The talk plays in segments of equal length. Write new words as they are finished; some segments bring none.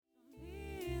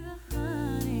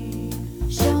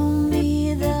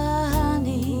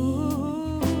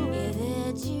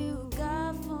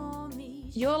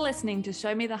listening to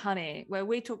Show Me the Honey, where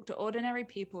we talk to ordinary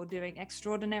people doing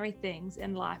extraordinary things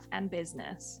in life and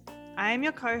business. I am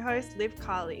your co-host, Liv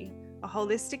Carley, a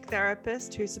holistic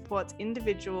therapist who supports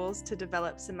individuals to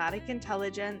develop somatic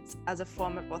intelligence as a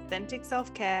form of authentic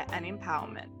self-care and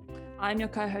empowerment. I'm your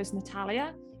co-host,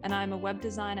 Natalia, and I'm a web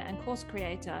designer and course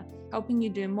creator, helping you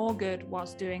do more good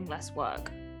whilst doing less work.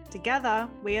 Together,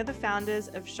 we are the founders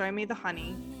of Show Me the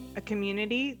Honey, a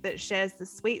community that shares the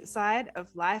sweet side of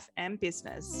life and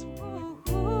business.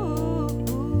 Show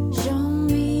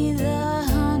me the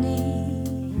honey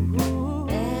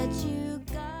that you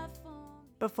got for me.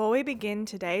 Before we begin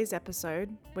today's episode,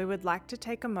 we would like to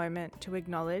take a moment to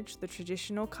acknowledge the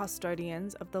traditional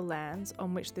custodians of the lands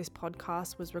on which this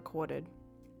podcast was recorded.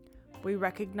 We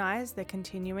recognise their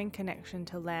continuing connection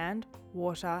to land,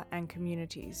 water, and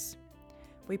communities.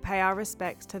 We pay our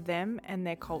respects to them and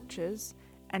their cultures,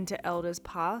 and to elders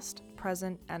past,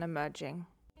 present, and emerging.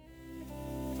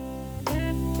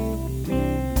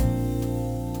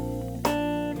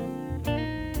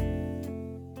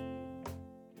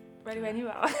 Ready when you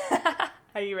are.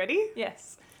 Are you ready?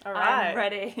 Yes. All right. I'm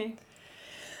ready.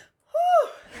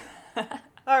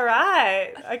 All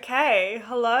right. Okay.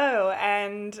 Hello.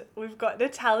 And we've got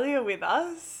Natalia with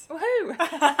us. Woohoo!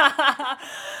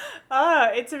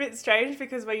 It's a bit strange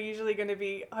because we're usually going to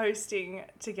be hosting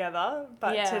together,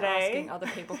 but today... asking other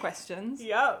people questions.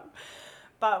 Yep.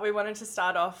 But we wanted to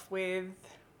start off with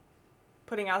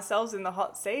putting ourselves in the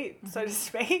hot seat, so to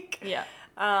speak. Yeah.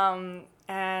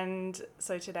 And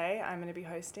so today I'm going to be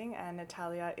hosting and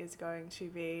Natalia is going to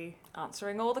be...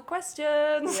 Answering all the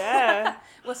questions. Yeah.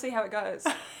 We'll see how it goes.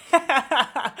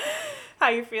 How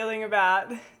are you feeling about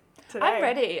today? I'm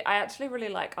ready. I actually really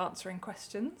like answering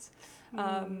questions.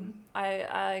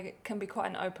 I can be quite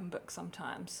an open book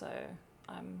sometimes, so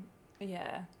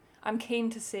I'm keen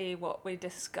to see what we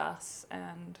discuss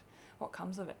and what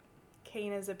comes of it.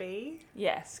 Keen as a bee?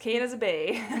 Yes, keen as a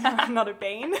bee. Not a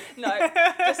bean? No,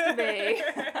 just a bee.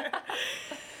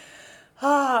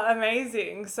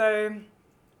 Amazing. So,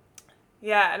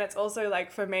 yeah, and it's also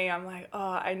like for me, I'm like,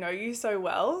 I know you so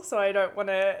well, so I don't want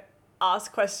to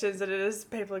ask questions that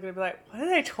people are going to be like, what are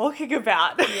they talking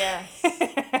about? Yes.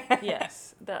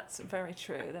 Yes, that's very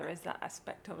true. There is that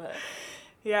aspect of it.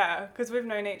 Yeah, because we've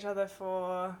known each other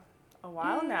for a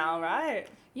while now, right?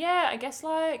 Yeah, I guess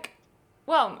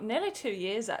nearly 2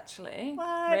 years actually.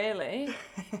 What? Really?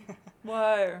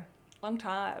 Whoa, long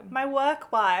time. My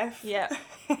work wife. Yeah,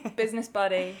 business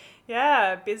buddy.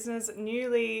 Yeah,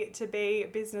 newly to be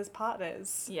business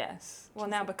partners. Yes. Well,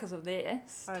 now because of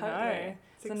this, I totally. know.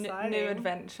 It's a exciting. new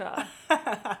adventure.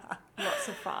 Lots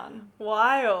of fun.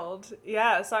 Wild.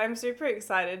 Yeah, so I'm super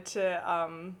excited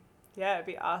to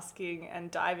be asking and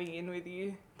diving in with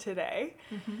you today.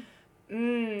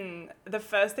 The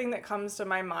first thing that comes to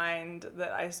my mind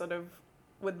that I sort of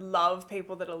would love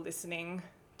people that are listening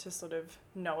to sort of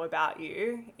know about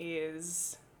you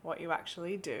is what you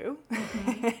actually do.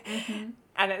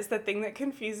 And it's the thing that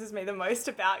confuses me the most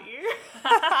about you.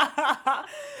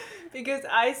 Because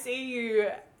I see you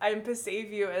and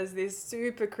perceive you as this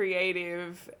super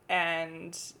creative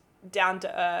and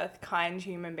down-to-earth, kind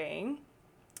human being.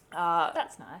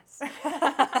 That's nice.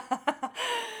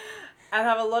 And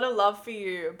have a lot of love for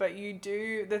you, but you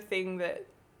do the thing that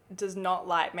does not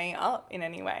light me up in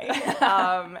any way.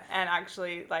 And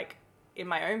actually, like, in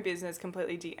my own business,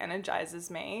 completely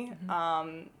de-energizes me.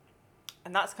 And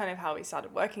that's kind of how we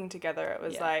started working together. It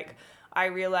was like, I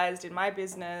realized in my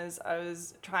business, I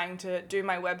was trying to do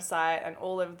my website and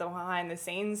all of the behind the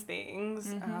scenes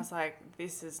things. And I was like,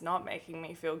 this is not making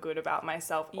me feel good about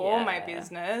myself or my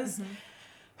business.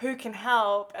 Who can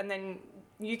help? And then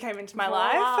you came into my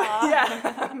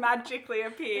life. Magically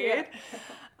appeared.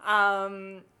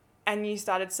 And you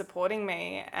started supporting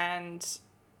me. And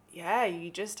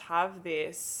you just have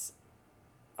this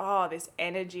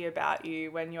energy about you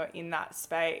when you're in that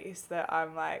space that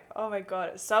I'm like, oh my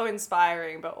God, it's so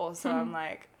inspiring. But also I'm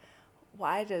like,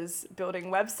 why does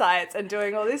building websites and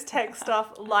doing all this tech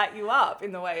stuff light you up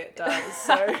in the way it does?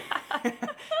 So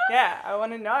I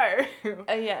want to know.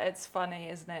 It's funny,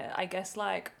 isn't it? I guess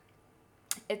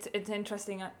it's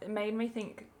interesting. It made me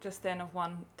think just then of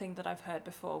one thing that I've heard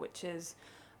before, which is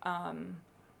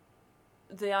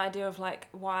the idea of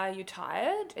why are you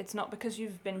tired? It's not because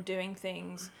you've been doing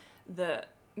things that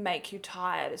make you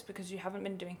tired. It's because you haven't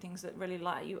been doing things that really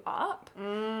light you up.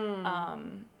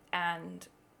 And,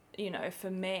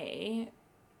 for me,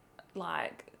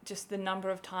 just the number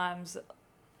of times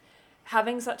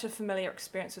having such a familiar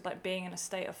experience with being in a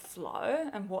state of flow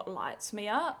and what lights me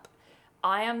up,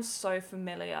 I am so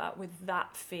familiar with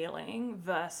that feeling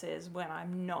versus when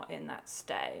I'm not in that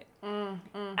state.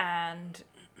 And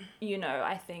you know,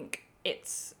 I think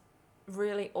it's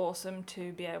really awesome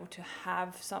to be able to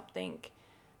have something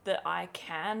that I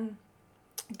can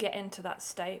get into that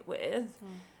state with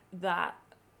that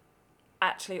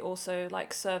actually also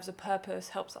like serves a purpose,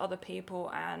 helps other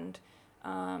people, and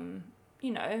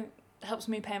you know, helps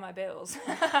me pay my bills.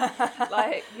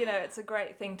 Like, you know, it's a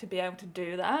great thing to be able to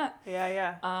do that.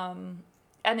 Yeah.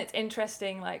 And it's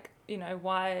interesting, like, you know,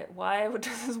 why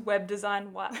does web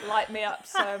design light me up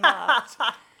so much?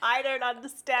 I don't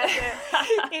understand it.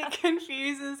 It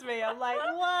confuses me. I'm like,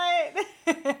 what?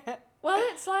 Well,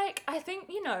 it's like, I think,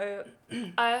 you know,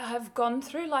 I have gone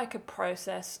through like a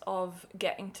process of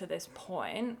getting to this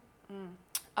point.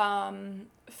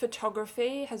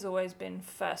 Photography has always been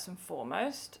first and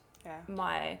foremost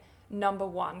my number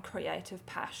one creative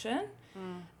passion.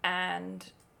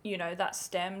 And, you know, that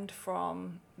stemmed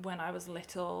from when I was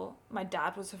little. My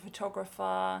dad was a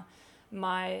photographer.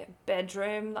 My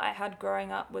bedroom that I had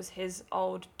growing up was his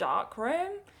old dark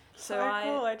room. So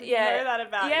cool. I didn't know that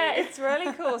about you. Yeah, it's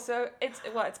really cool. So it's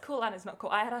cool and it's not cool.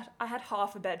 I had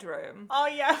half a bedroom. Oh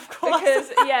yeah, of course.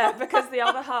 Because the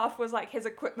other half was like his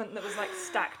equipment that was like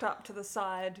stacked up to the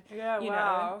side. Yeah, you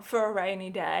wow. know, for a rainy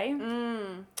day.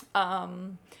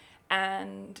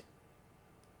 And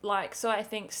like, so I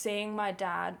think seeing my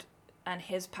dad and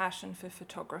his passion for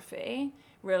photography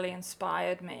really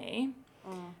inspired me.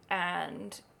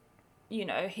 And, you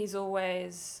know, he's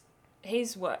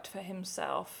worked for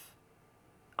himself,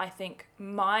 I think,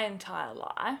 my entire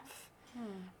life.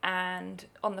 And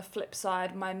on the flip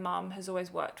side, my mum has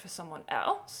always worked for someone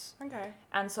else. Okay.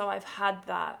 And so I've had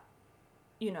that,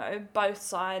 you know, both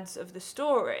sides of the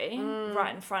story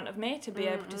right in front of me to be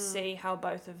able to see how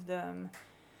both of them,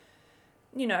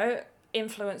 you know,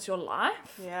 influence your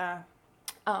life. Yeah.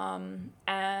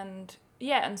 And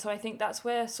so I think that's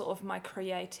where sort of my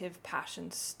creative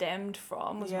passion stemmed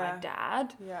from, was my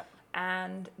dad. Yeah.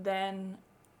 And then,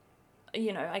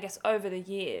 you know, I guess over the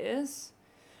years,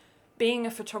 being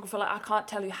a photographer, like, I can't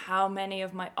tell you how many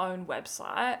of my own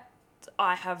websites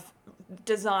I have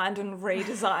designed and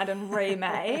redesigned and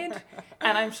remade.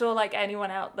 And I'm sure like anyone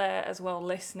out there as well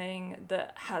listening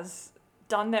that has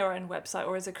done their own website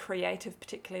or is a creative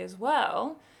particularly as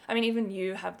well. I mean, even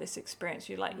you have this experience.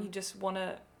 You like, you just want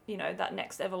to, you know, that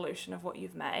next evolution of what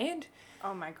you've made.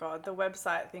 Oh my God, the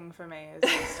website thing for me is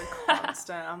just a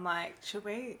constant. I'm like, should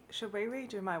we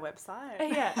redo my website?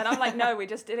 Yeah, and I'm like, no, we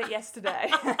just did it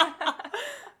yesterday.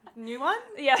 New one?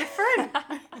 Yeah. Different.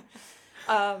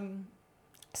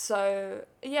 So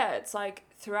yeah, it's like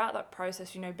throughout that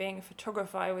process, you know, being a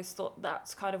photographer, I always thought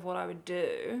that's kind of what I would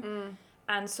do.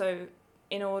 And so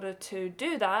in order to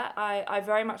do that, I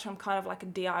very much am kind of like a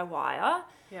DIYer.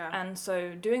 Yeah. And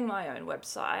so doing my own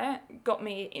website got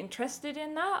me interested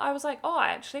in that. I was like, oh, I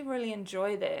actually really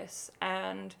enjoy this.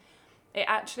 And it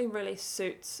actually really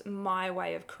suits my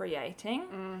way of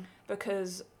creating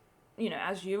because, you know,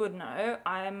 as you would know,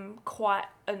 I'm quite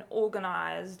an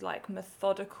organized, like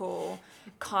methodical,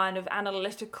 kind of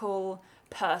analytical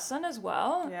person as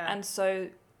well. Yeah. And so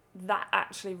that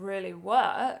actually really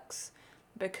works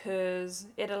because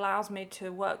it allows me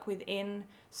to work within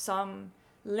some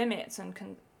limits and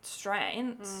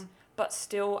constraints, but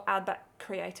still add that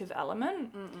creative element.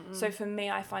 So for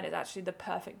me, I find it actually the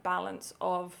perfect balance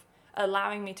of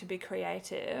allowing me to be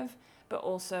creative, but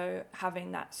also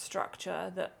having that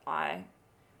structure that I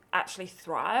actually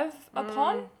thrive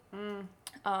upon.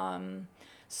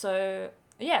 So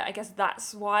yeah, I guess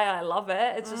that's why I love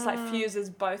it. It's just like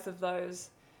fuses both of those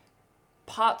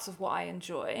parts of what I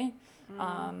enjoy.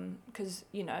 Because,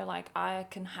 you know, like I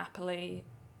can happily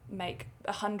make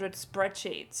 100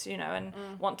 spreadsheets, you know, and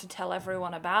want to tell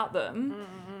everyone about them.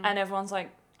 And everyone's like,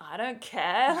 I don't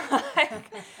care.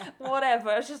 Like,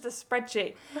 whatever, it's just a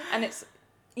spreadsheet. And it's,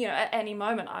 you know, at any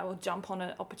moment I will jump on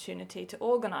an opportunity to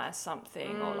organize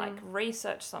something or like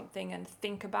research something and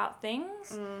think about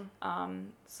things.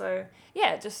 So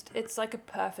yeah, just, it's like a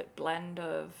perfect blend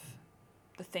of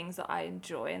the things that I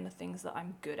enjoy and the things that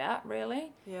I'm good at,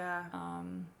 really. Yeah.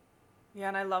 Yeah,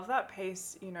 and I love that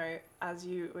piece, you know, as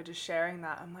you were just sharing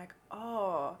that, I'm like,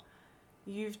 oh,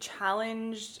 you've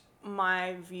challenged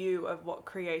my view of what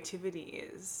creativity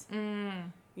is,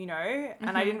 you know,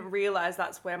 and I didn't realize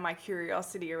that's where my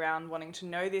curiosity around wanting to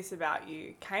know this about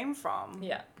you came from.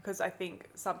 Yeah. Because I think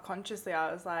subconsciously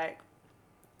I was like,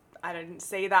 I didn't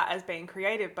see that as being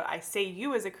creative, but I see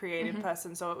you as a creative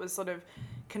person. So it was sort of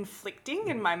conflicting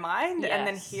in my mind. Yes. And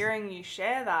then hearing you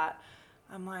share that,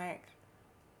 I'm like,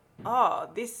 oh,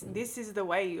 this is the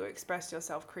way you express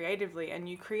yourself creatively, and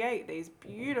you create these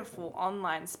beautiful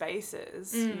online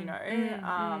spaces, you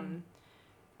know,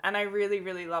 And I really,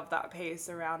 really love that piece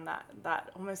around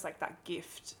that almost like that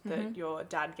gift that your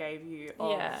dad gave you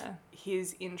of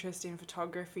his interest in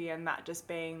photography, and that just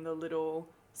being the little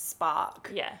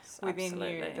spark within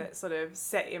you that sort of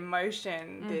set in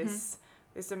motion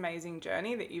this amazing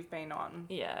journey that you've been on.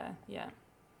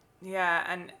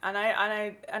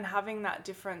 And having that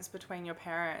difference between your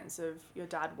parents of your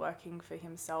dad working for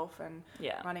himself and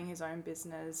running his own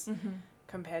business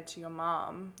compared to your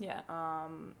mom,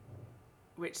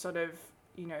 which sort of,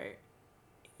 you know,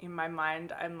 in my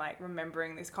mind, I'm like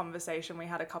remembering this conversation we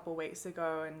had a couple weeks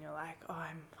ago, and you're like, oh,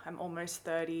 I'm almost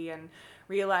 30 and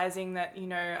realizing that, you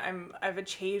know, I've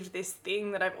achieved this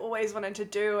thing that I've always wanted to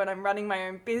do, and I'm running my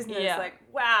own business. Like,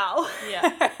 wow.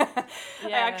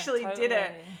 I actually did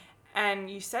it. And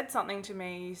you said something to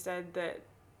me. You said that,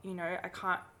 you know, I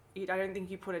don't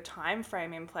think you put a time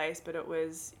frame in place, but it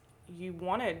was, you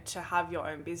wanted to have your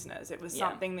own business. It was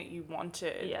something that you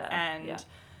wanted.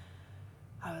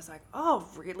 I was like, oh,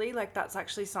 really? Like, that's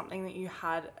actually something that you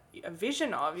had a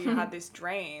vision of. You had this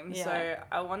dream. So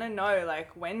I want to know, like,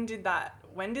 when did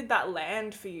that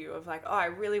land for you of like, oh, I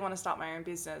really want to start my own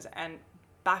business? And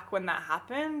back when that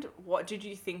happened, what did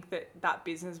you think that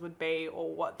business would be,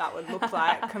 or what that would look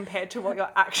like compared to what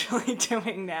you're actually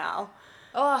doing now?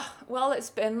 Oh, well, it's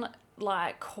been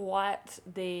like quite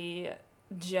the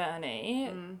journey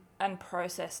and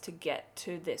process to get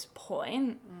to this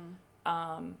point.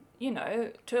 You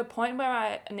know, to a point where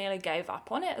I nearly gave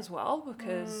up on it as well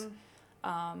because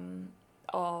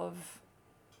of,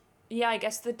 I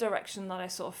guess the direction that I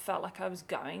sort of felt like I was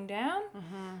going down.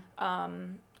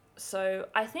 So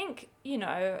I think, you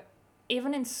know,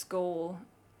 even in school,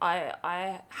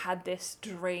 I had this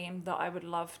dream that I would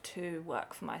love to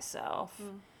work for myself.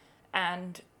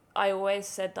 And I always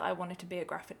said that I wanted to be a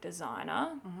graphic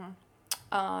designer.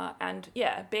 And be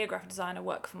a graphic designer,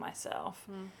 work for myself.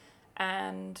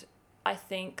 And I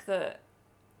think that,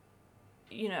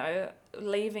 you know,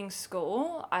 leaving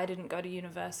school, I didn't go to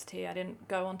university. I didn't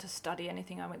go on to study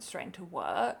anything. I went straight into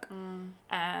work.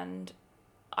 And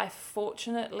I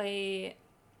fortunately,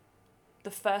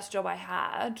 the first job I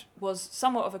had was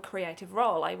somewhat of a creative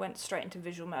role. I went straight into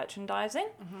visual merchandising,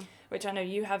 which I know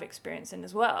you have experience in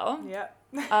as well.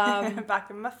 Back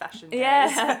in my fashion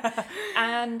days.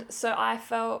 And so I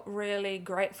felt really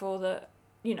grateful that,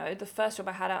 you know, the first job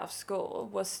I had out of school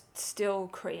was still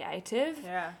creative.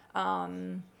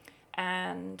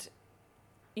 And,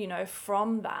 you know,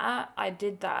 from that, I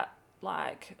did that,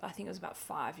 like, I think it was about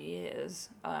 5 years.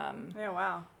 And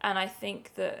I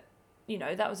think that, you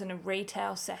know, that was in a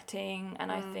retail setting.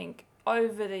 And I think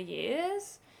over the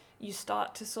years, you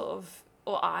start to sort of,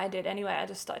 or I did anyway, I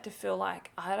just started to feel like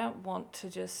I don't want to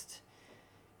just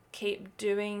keep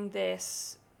doing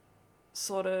this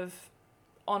sort of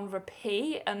on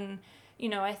repeat. And, you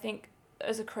know, I think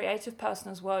as a creative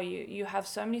person as well, you have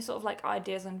so many sort of like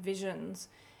ideas and visions.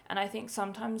 And I think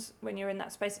sometimes when you're in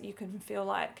that space, you can feel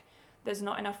like there's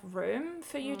not enough room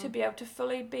for you to be able to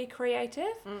fully be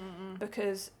creative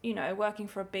because, you know, working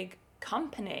for a big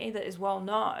company that is well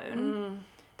known,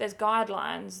 there's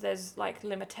guidelines, there's like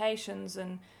limitations,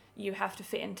 and you have to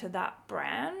fit into that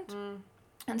brand.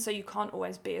 And so you can't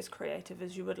always be as creative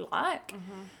as you would like.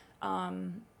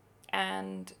 And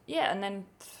then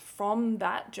from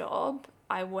that job,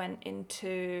 I went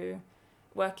into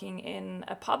working in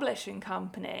a publishing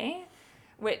company,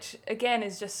 which again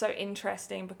is just so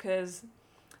interesting because,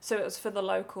 so it was for the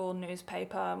local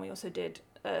newspaper, and we also did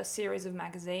a series of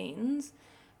magazines.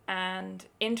 And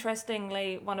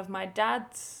interestingly, one of my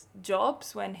dad's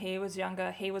jobs when he was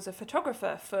younger, he was a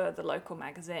photographer for the local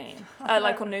magazine,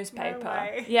 local newspaper. No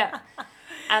way.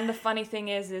 And the funny thing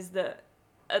is that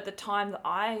at the time that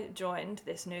I joined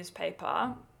this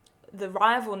newspaper, the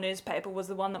rival newspaper was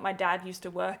the one that my dad used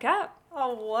to work at.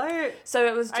 Oh, what? So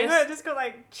it was just... I just got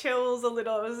like chills a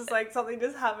little. It was just like something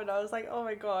just happened. I was like, oh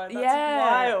my God, that's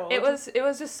wild. It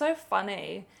was just so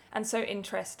funny and so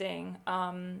interesting.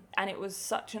 And it was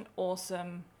such an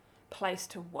awesome place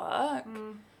to work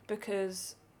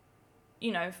because,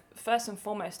 you know, first and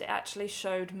foremost, it actually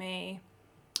showed me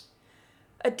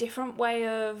a different way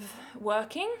of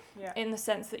working in the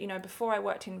sense that, you know, before I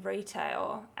worked in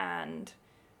retail, and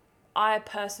I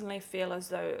personally feel as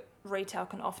though retail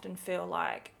can often feel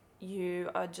like you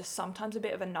are just sometimes a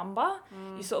bit of a number.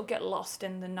 You sort of get lost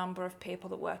in the number of people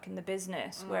that work in the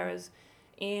business, whereas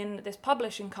in this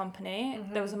publishing company,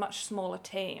 there was a much smaller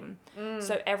team.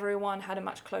 So everyone had a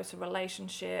much closer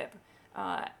relationship.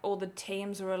 All the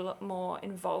teams were a lot more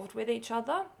involved with each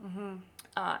other.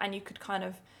 And you could kind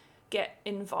of get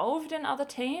involved in other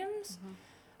teams.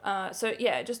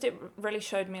 It really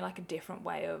showed me like a different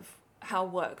way of how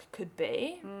work could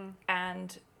be.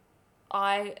 And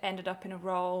I ended up in a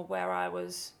role where I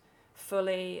was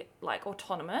fully like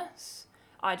autonomous.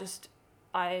 I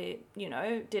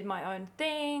did my own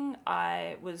thing.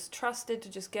 I was trusted to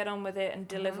just get on with it and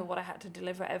deliver what I had to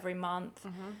deliver every month.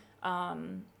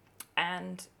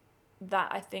 And that,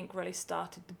 I think, really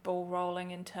started the ball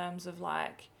rolling in terms of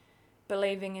like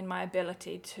believing in my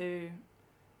ability to,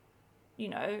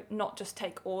 not just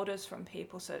take orders from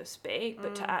people, so to speak,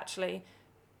 but to actually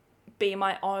be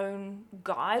my own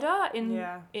guider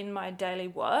in my daily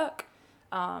work.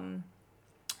 And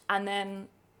then,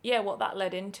 what that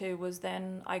led into was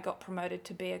then I got promoted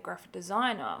to be a graphic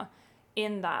designer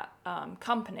in that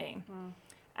company.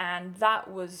 And that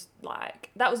was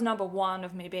number one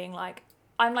of me being like,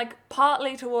 I'm like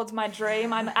partly towards my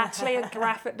dream. I'm actually a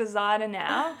graphic designer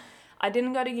now. I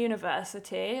didn't go to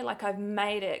university. Like, I've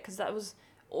made it because that was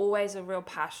always a real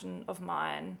passion of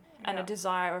mine and a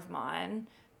desire of mine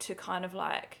to kind of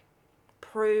like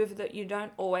prove that you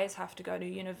don't always have to go to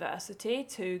university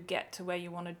to get to where you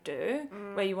want to do,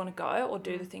 where you want to go, or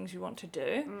do the things you want to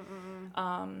do.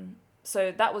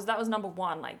 So that was number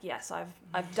one. Like, yes,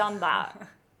 I've done that.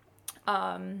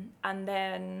 And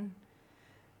then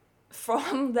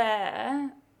from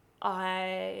there,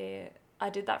 I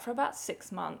did that for about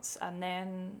 6 months, and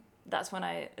then that's when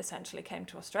I essentially came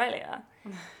to Australia.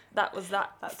 That was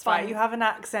that. That's fun. right. You have an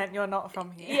accent. You're not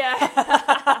from here. Yeah.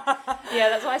 Yeah,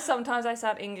 that's why sometimes I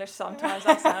sound English, sometimes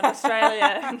I sound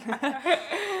Australian.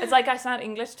 It's like I sound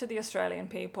English to the Australian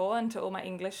people, and to all my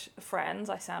English friends,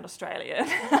 I sound Australian.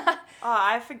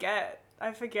 I forget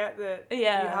that you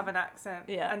have an accent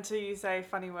until you say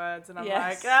funny words, and I'm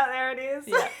like, there it is.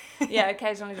 Yeah,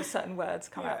 occasionally just certain words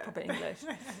come out proper English.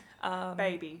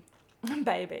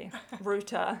 Baby.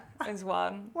 Router is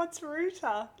one. What's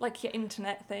router? Like your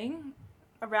internet thing.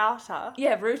 A router?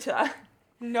 Yeah, router.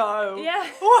 No. Yeah.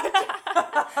 What?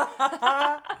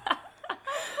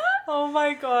 Oh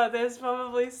my God, there's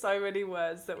probably so many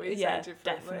words that we say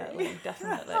differently.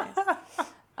 Definitely.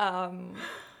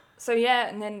 So yeah,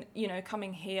 and then,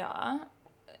 coming here,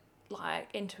 like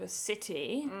into a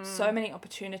city, so many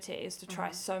opportunities to try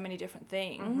so many different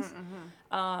things,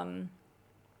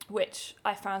 which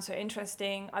I found so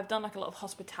interesting. I've done like a lot of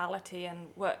hospitality and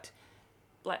worked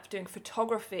like doing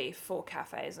photography for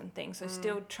cafes and things, so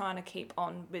still trying to keep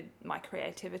on with my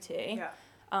creativity.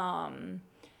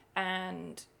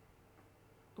 And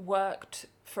worked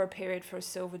for a period for a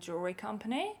silver jewelry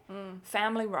company,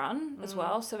 family run as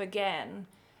well. So again,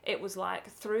 it was like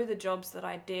through the jobs that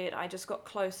I did, I just got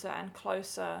closer and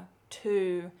closer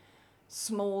to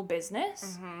small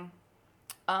business,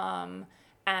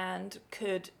 and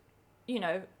could,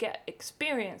 get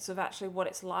experience of actually what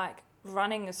it's like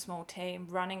running a small team,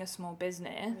 running a small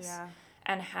business,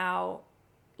 and how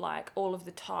like all of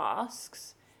the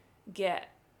tasks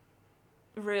get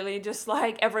really just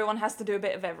like everyone has to do a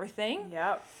bit of everything.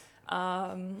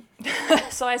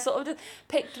 So I sort of just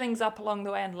picked things up along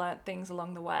the way and learnt things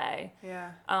along the way.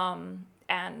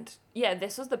 And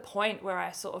this was the point where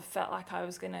I sort of felt like I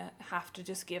was going to have to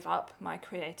just give up my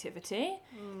creativity,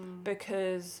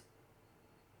 because,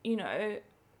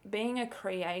 being a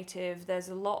creative, there's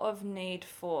a lot of need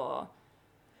for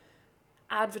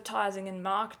advertising and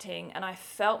marketing, and I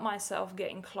felt myself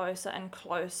getting closer and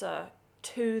closer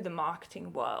to the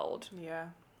marketing world.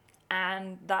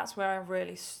 And that's where I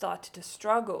really started to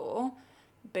struggle,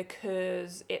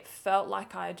 because it felt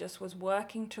like I just was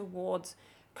working towards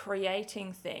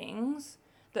creating things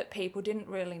that people didn't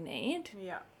really need.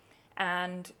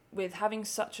 And with having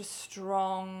such a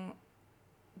strong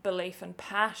belief and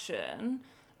passion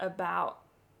about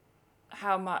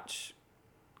how much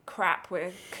crap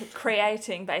we're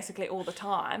creating basically all the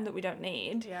time that we don't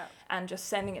need, and just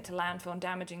sending it to landfill and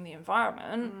damaging the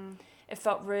environment, it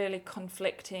felt really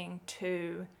conflicting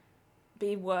to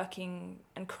be working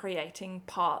and creating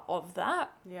part of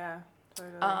that.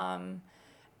 Totally.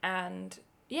 And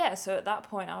so at that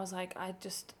point I was like,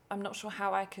 I'm not sure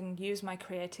how I can use my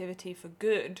creativity for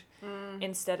good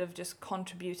instead of just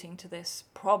contributing to this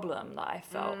problem that I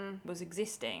felt was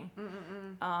existing.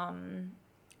 And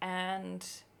then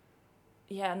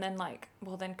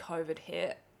then COVID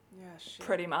hit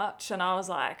pretty much, and I was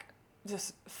like,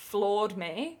 just floored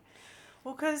me.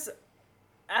 Well, because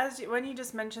when you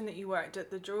just mentioned that you worked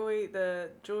at the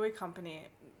jewelry company,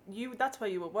 that's where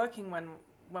you were working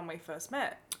when we first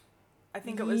met. I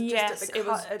think it was just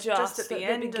at the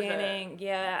end beginning, of it.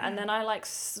 And then I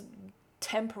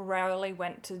temporarily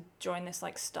went to join this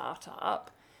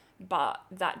startup, but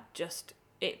that just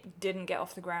it didn't get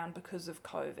off the ground because of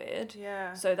COVID.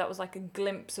 Yeah. So that was like a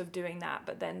glimpse of doing that,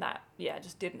 but then that,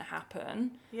 just didn't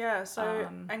happen. Yeah, so,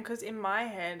 and because in my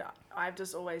head, I've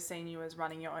just always seen you as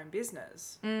running your own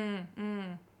business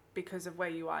because of where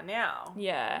you are now.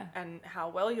 Yeah. And how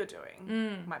well you're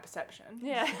doing, my perception.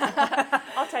 Yeah.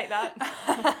 I'll take that.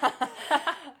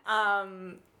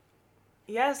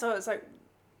 Yeah, so it's like,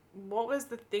 what was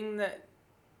the thing that,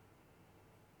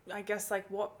 I guess, like,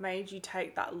 what made you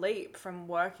take that leap from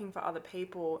working for other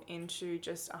people into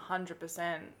just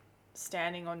 100%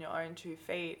 standing on your own 2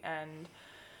 feet and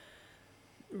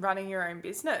running your own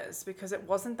business? Because it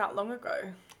wasn't that long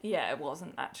ago. Yeah, it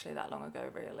wasn't actually that long ago,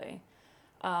 really.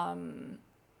 And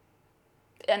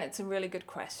it's a really good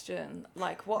question.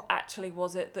 Like, what actually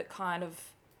was it that kind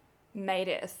of made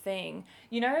it a thing?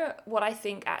 You know what I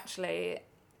think, actually?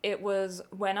 It was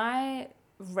when I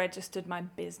registered my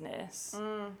business.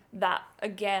 That,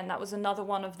 again, that was another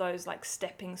one of those, like,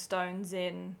 stepping stones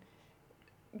in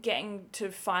getting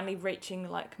to finally reaching,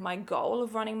 like, my goal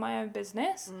of running my own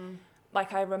business.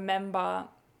 Like, I remember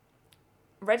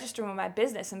registering my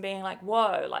business and being like,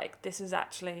 whoa, like, this is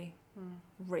actually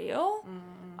real.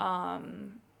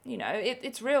 You know,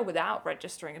 it's real without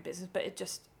registering a business, but it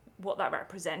just, what that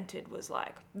represented was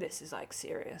like, this is like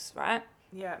serious, right?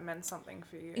 Yeah, it meant something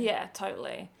for you. Yeah,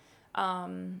 totally.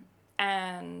 And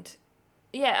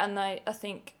yeah, and I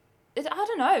think, I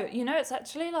don't know, you know, it's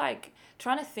actually like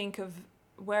trying to think of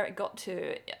where it got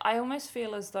to. I almost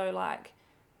feel as though like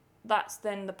that's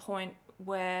then the point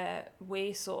where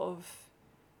we sort of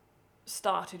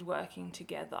started working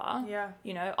together. Yeah.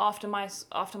 You know, after my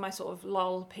sort of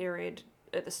lull period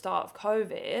at the start of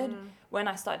COVID, when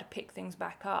I started to pick things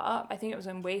back up, I think it was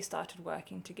when we started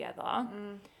working together.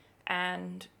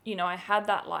 And, you know, I had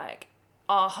that like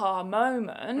aha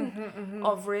moment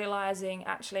of realizing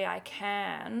actually I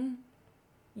can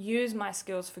use my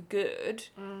skills for good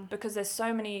because there's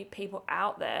so many people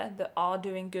out there that are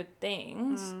doing good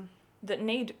things that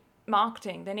need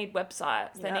marketing, they need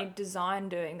websites, they need design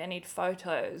doing, they need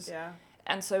photos. Yeah.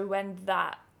 And so when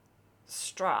that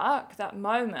struck, that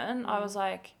moment, I was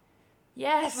like,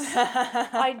 yes,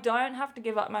 I don't have to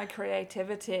give up my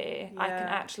creativity. I can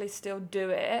actually still do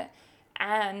it,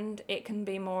 and it can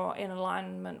be more in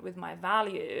alignment with my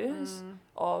values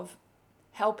of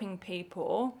helping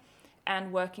people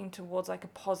and working towards like a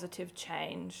positive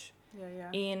change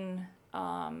in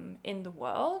the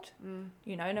world.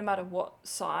 You know, no matter what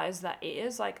size that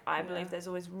is, like I believe there's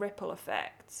always ripple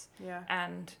effects.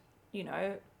 And, you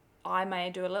know, I may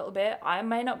do a little bit, I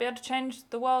may not be able to change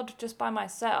the world just by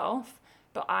myself,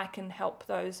 but I can help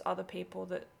those other people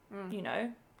that, you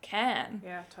know, can.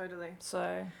 Yeah, totally.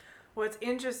 So, well, it's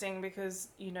interesting because,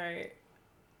 you know,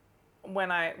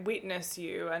 when I witness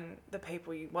you and the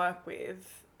people you work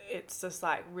with, it's just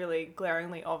like really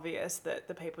glaringly obvious that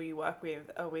the people you work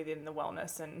with are within the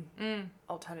wellness and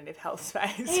alternative health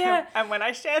space. Yeah. And when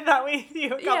I shared that with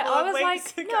you a couple of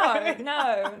weeks ago.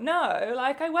 No.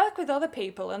 Like, I work with other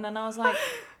people, and then I was like,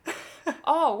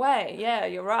 oh, wait, yeah,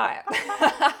 you're right.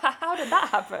 How did that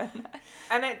happen?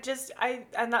 And it just,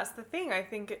 and that's the thing, I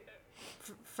think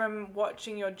from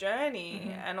watching your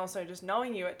journey and also just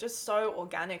knowing you, it just so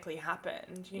organically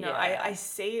happened. You know, I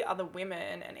see other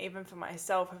women, and even for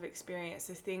myself, have experienced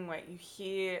this thing where you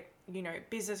hear, you know,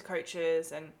 business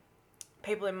coaches and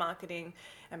people in marketing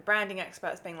and branding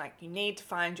experts being like, you need to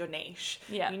find your niche.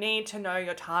 You need to know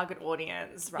your target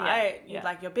audience, right?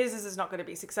 Like, your business is not going to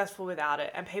be successful without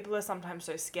it. And people are sometimes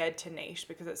so scared to niche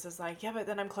because it's just like, but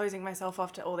then I'm closing myself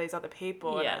off to all these other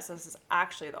people. And it's just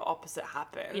actually the opposite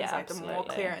happens. Like, absolutely. the more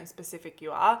clear and specific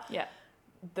you are,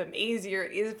 the easier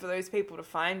it is for those people to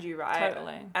find you, right?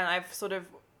 Totally. And I've sort of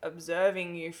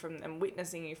observing you from and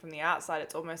witnessing you from the outside,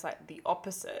 it's almost like the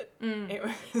opposite. It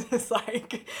was just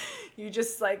like you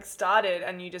just like started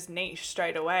and you just niche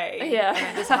straight away, and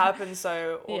it just happened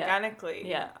so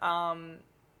organically. And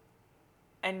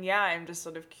I'm just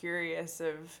sort of curious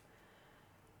of,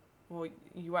 well,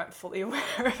 you weren't fully aware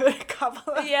of it a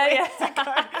couple of weeks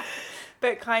ago,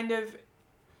 but kind of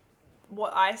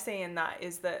what I see in that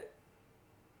is that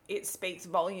it speaks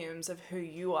volumes of who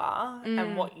you are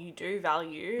and what you do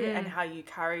value and how you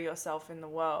carry yourself in the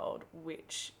world,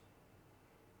 which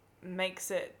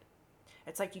makes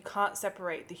it's like you can't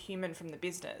separate the human from the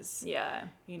business.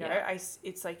 You know,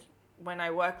 it's like when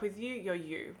I work with you, you're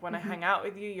you. When I hang out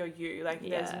with you, you're you. Like,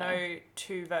 there's no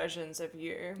two versions of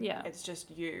you. It's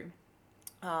just you.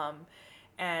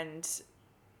 And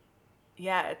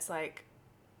it's like,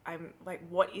 I'm like,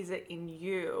 what is it in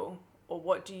you? Or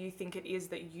what do you think it is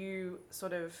that you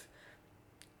sort of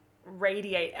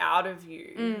radiate out of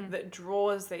you that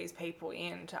draws these people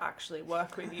in to actually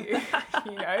work with you?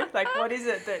 You know, like what is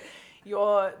it that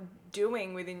you're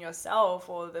doing within yourself,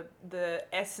 or the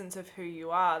essence of who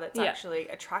you are that's actually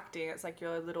attracting? It's like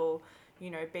your little, you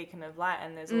know, beacon of light,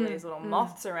 and there's all these little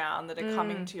moths around that are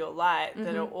coming to your light,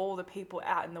 that are all the people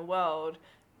out in the world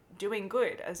doing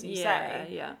good, as you say.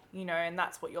 Yeah. You know, and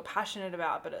that's what you're passionate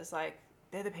about, but it's like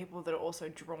they're the people that are also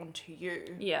drawn to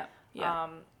you. Yeah.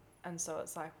 And so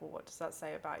it's like, well, what does that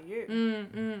say about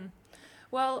you?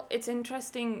 Well, it's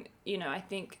interesting, you know, I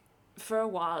think for a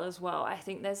while as well, I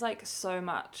think there's like so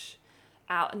much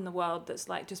out in the world that's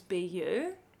like, just be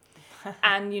you.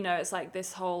 And, you know, it's like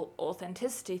this whole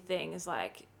authenticity thing is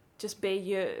like, just be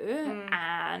you,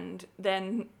 and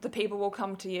then the people will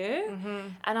come to you.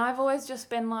 And I've always just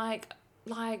been like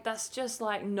that's just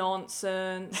like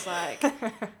nonsense, like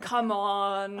come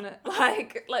on,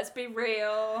 like let's be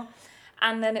real.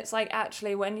 And then it's like,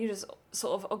 actually, when you just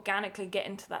sort of organically get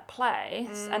into that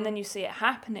place and then you see it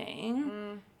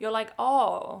happening, you're like,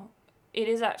 oh, it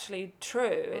is actually true.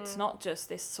 It's not just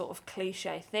this sort of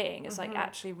cliche thing. It's like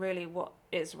actually really what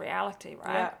is reality,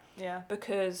 right? Yeah.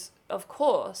 Because, of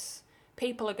course,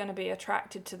 people are going to be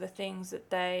attracted to the things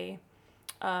that they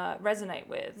resonate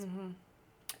with.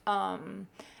 And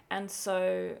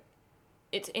so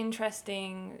it's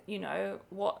interesting, you know,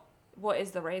 what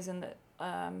is the reason that,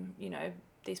 you know,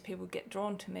 these people get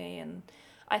drawn to me. And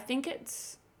I think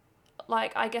it's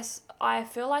like, I guess I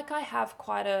feel like I have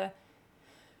quite an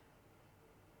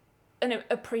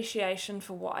appreciation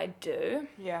for what I do.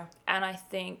 Yeah. And I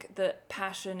think that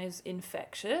passion is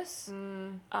infectious.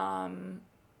 You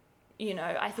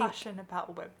know, I think... Passion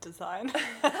about web design.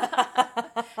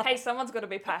 Hey, someone's got to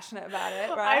be passionate about it,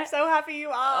 right? I'm so happy you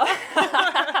are.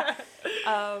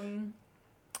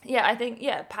 Yeah, I think,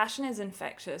 passion is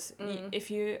infectious.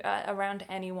 If you are around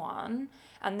anyone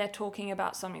and they're talking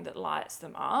about something that lights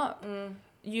them up,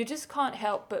 you just can't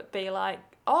help but be like,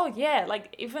 oh yeah,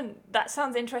 like even that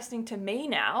sounds interesting to me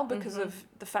now because of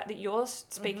the fact that you're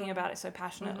speaking about it so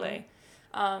passionately.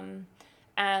 And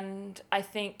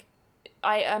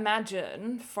I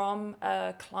imagine from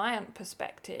a client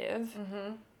perspective,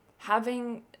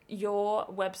 having your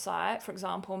website, for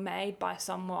example, made by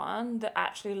someone that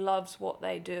actually loves what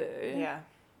they do,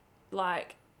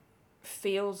 like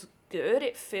feels good.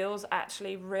 It feels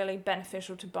actually really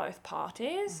beneficial to both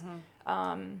parties.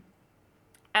 And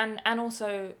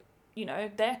also, you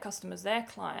know, their customers, their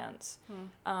clients,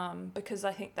 because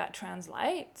I think that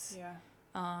translates.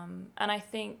 And I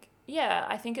think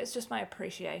it's just my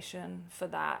appreciation for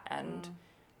that and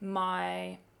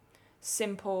my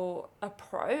simple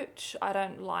approach. I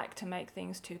don't like to make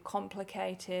things too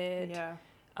complicated.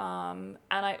 And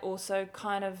I also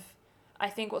I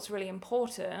think what's really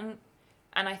important,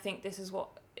 and I think this is what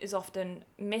is often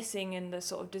missing in the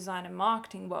sort of design and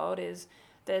marketing world, is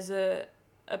there's a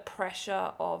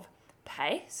pressure of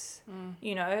pace,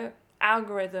 you know,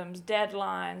 algorithms,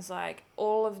 deadlines, like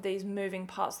all of these moving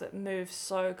parts that move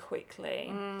so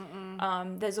quickly.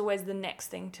 There's always the next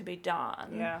thing to be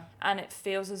done. And it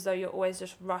feels as though you're always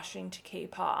just rushing to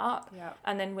keep up.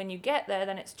 And then when you get there,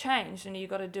 then it's changed and you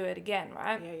got to do it again,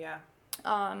 right?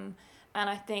 And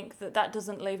I think that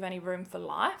doesn't leave any room for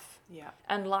life.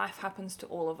 And life happens to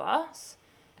all of us.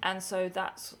 And so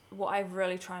that's what I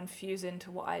really try and fuse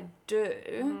into what I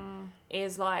do,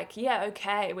 is like,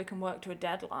 okay, we can work to a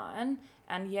deadline,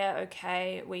 and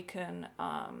okay, we can,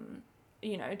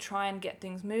 you know, try and get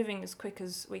things moving as quick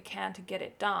as we can to get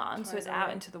it done, so it's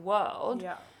out into the world.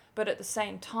 But at the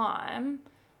same time,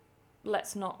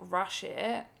 let's not rush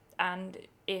it. And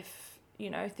if, you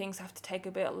know, things have to take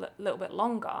a little bit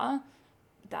longer,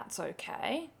 that's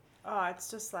okay. Oh,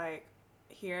 it's just like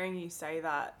hearing you say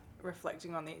that,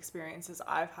 reflecting on the experiences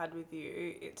I've had with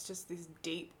you, it's just this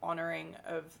deep honoring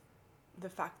of the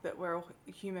fact that we're all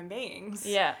human beings,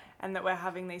 and that we're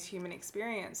having these human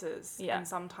experiences. And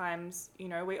sometimes, you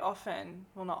know, not often,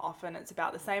 it's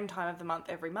about the same time of the month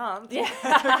every month,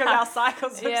 because our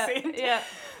cycles have synced.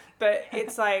 But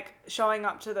it's like showing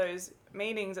up to those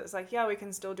meetings, it's like, we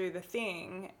can still do the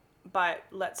thing, but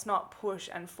let's not push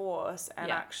and force,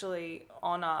 and actually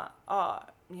honor,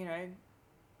 you know,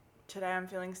 today I'm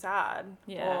feeling sad,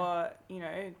 or, you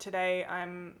know, today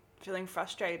I'm feeling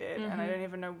frustrated and I don't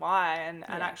even know why, and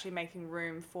actually making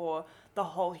room for the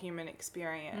whole human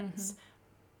experience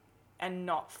and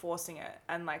not forcing it.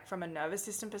 And like from a nervous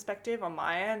system perspective on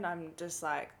my end, I'm just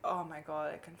like, oh my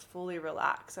God, I can fully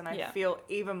relax, and I feel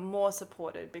even more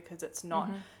supported because it's not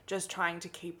just trying to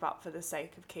keep up for the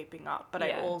sake of keeping up, but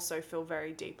I also feel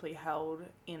very deeply held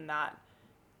in that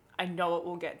I know it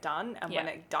will get done, and when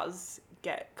it does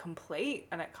get complete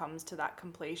and it comes to that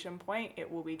completion point,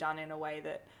 it will be done in a way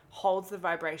that holds the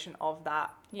vibration of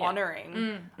that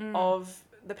honoring of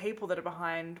the people that are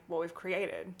behind what we've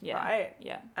created, right?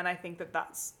 Yeah. And I think that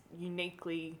that's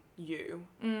uniquely you,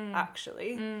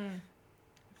 actually.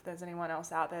 If there's anyone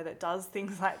else out there that does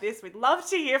things like this, we'd love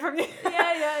to hear from you.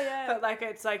 Yeah. But like,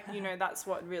 it's like, you know, that's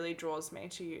what really draws me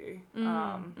to you.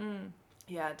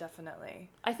 Yeah, definitely.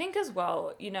 I think as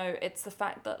well, you know, it's the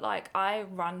fact that like I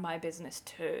run my business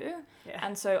too. Yeah.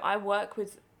 And so I work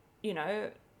with, you know,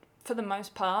 for the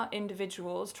most part,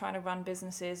 individuals trying to run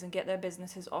businesses and get their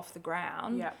businesses off the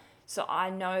ground. Yeah. So I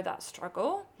know that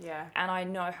struggle. Yeah. And I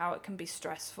know how it can be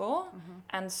stressful.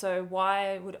 And so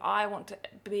why would I want to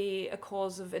be a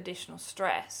cause of additional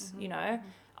stress? You know,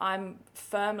 I'm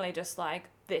firmly just like,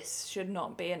 this should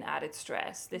not be an added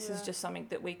stress. This is just something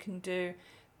that we can do,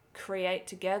 create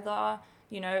together.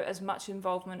 You know, as much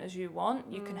involvement as you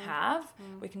want, you can have.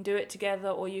 We can do it together,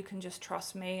 or you can just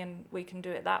trust me and we can do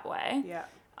it that way. Yeah.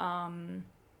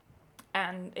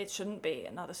 And it shouldn't be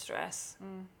another stress.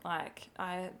 Like,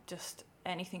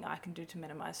 anything I can do to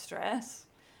minimize stress,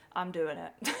 I'm doing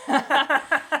it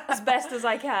as best as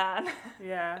I can.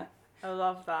 Yeah, I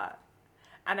love that.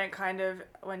 And it kind of,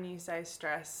 when you say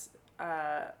stress,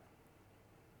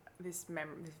 this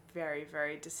very,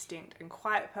 very distinct and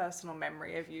quite personal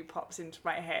memory of you pops into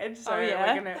my head. So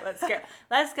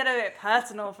let's get a bit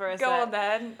personal for a Go sec. on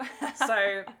then.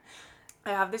 So I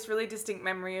have this really distinct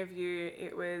memory of you.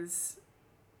 It was,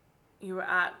 you were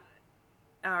at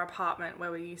our apartment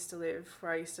where we used to live,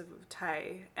 where I used to live with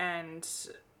Tay, and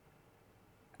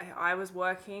I was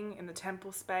working in the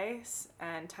temple space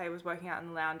and Tay was working out in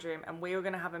the lounge room, and we were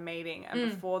going to have a meeting, and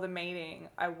before the meeting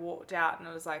I walked out, and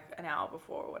it was like an hour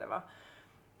before or whatever,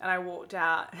 and I walked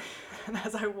out and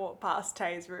as I walked past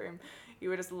Tay's room, you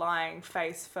were just lying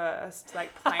face first,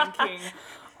 like planking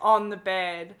on the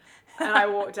bed, and I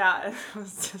walked out and I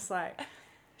was just like, is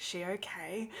she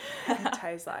okay? And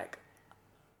Tay's like,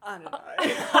 I don't know.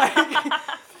 Like,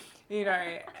 you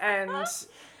know, and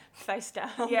Face down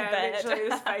on the yeah, bed. literally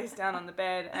just face down on the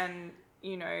bed, and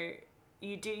you know,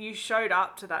 you showed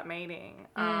up to that meeting,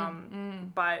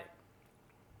 but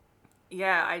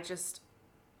yeah,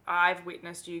 I've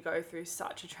witnessed you go through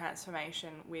such a transformation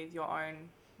with your own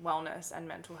wellness and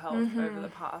mental health over the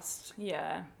past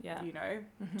Yeah. you know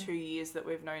 2 years that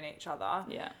we've known each other.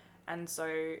 Yeah. And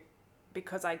so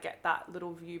because I get that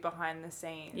little view behind the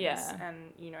scenes,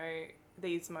 and you know,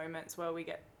 these moments where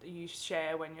you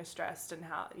share when you're stressed and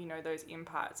how, you know, those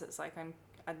impacts, it's like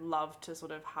I'd love to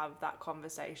sort of have that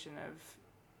conversation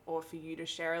or for you to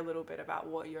share a little bit about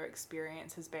what your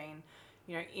experience has been,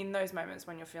 you know, in those moments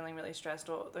when you're feeling really stressed,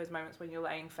 or those moments when you're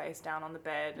laying face down on the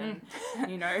bed and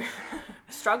you know,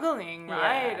 struggling,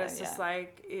 right? It's just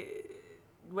like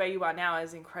where you are now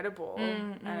is incredible,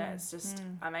 and it's just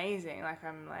amazing. Like,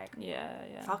 I'm like,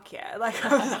 fuck yeah, like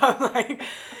I'm like,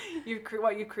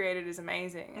 what you've created is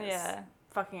amazing. It's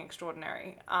fucking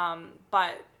extraordinary.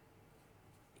 But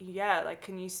yeah, like,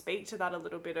 can you speak to that a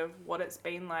little bit of what it's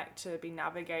been like to be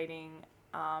navigating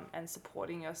and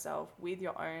supporting yourself with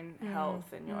your own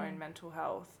health and your own mental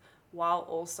health, while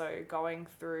also going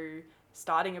through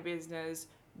starting a business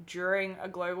during a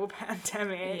global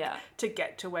pandemic to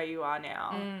get to where you are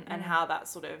now, and how that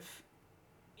sort of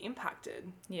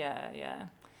impacted. Yeah.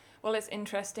 Well, it's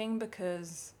interesting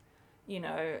because, you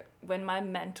know, when my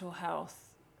mental health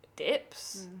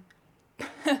dips,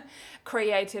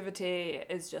 creativity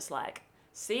is just like,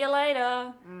 see you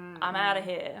later, I'm out of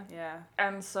here. Yeah.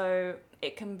 And so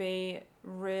it can be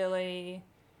really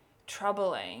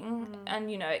troubling, and,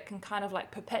 you know, it can kind of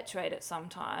like perpetuate it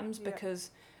sometimes,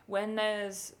 because when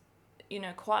there's, you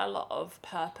know, quite a lot of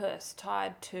purpose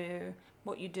tied to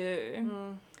what you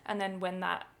do, and then when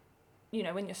that, you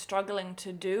know, when you're struggling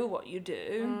to do what you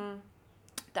do,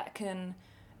 that can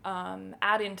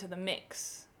add into the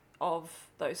mix of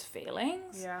those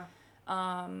feelings.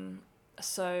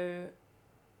 So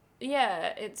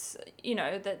yeah, it's, you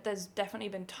know, that there's definitely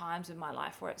been times in my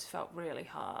life where it's felt really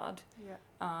hard.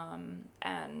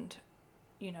 And,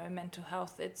 you know, mental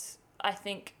health, I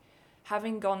think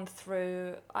having gone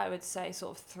through, I would say,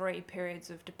 sort of 3 periods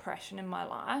of depression in my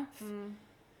life,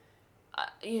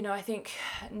 you know, I think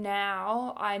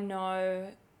now I know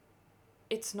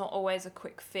it's not always a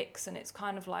quick fix, and it's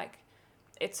kind of like,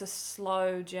 it's a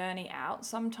slow journey out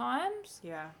sometimes.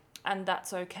 And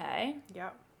that's okay.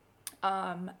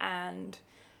 And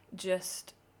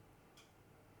just,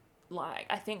 like,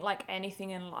 I think like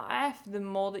anything in life, the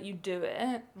more that you do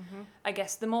it, I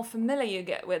guess the more familiar you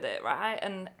get with it, right?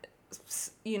 And,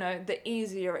 you know, the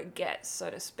easier it gets, so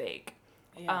to speak.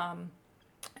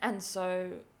 And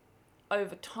so,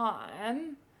 over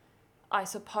time, I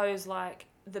suppose, like,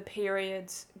 the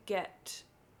periods get...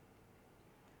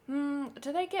 do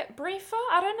they get briefer?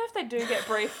 I don't know if they do get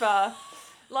briefer.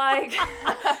 Like...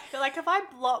 You're like, have I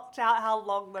blocked out how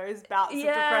long those bouts of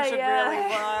Yeah, depression yeah. really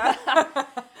were?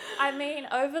 I mean,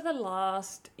 over the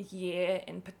last year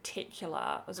in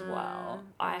particular as well,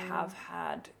 I have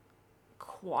had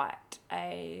quite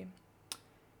a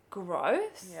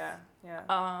growth. Yeah,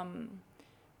 yeah.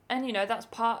 And, you know, that's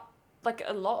part, like,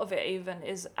 a lot of it even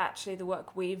is actually the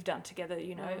work we've done together,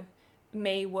 you know,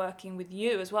 me working with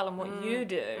you as well, and what you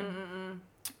do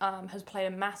has played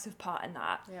a massive part in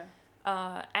that.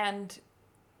 Yeah. And,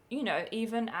 you know,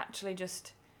 even actually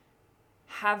just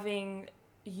having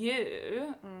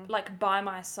you, like, by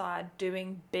my side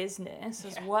doing business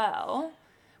as well,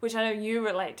 which I know you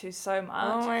relate to so much.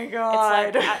 Oh my God.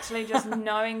 It's like actually just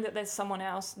knowing that there's someone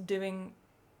else doing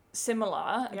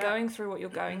similar, going through what you're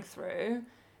going through,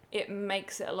 it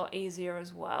makes it a lot easier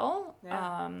as well.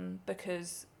 Yeah.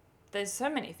 Because there's so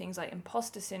many things, like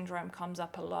imposter syndrome comes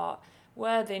up a lot,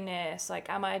 worthiness, like,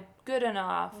 am I good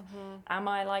enough? Am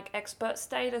I, like, expert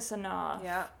status enough?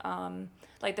 Yeah.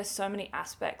 Like, there's so many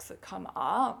aspects that come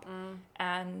up,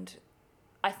 and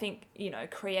I think, you know,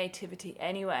 creativity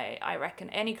anyway, I reckon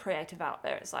any creative out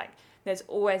there, it's like, there's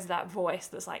always that voice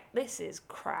that's like, this is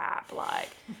crap, like,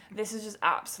 this is just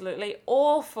absolutely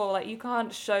awful, like, you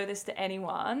can't show this to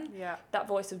anyone. Yeah. That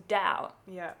voice of doubt.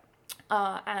 Yeah.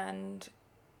 And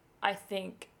I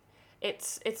think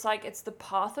it's like, it's the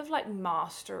path of, like,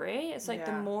 mastery. It's like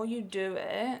the more you do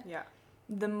it,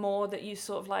 the more that you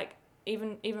sort of, like,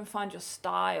 even find your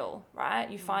style, right?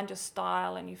 You find your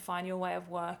style and you find your way of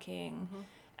working,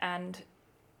 and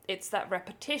it's that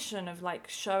repetition of, like,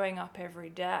 showing up every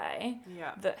day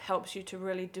that helps you to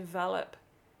really develop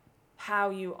how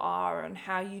you are and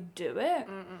how you do it.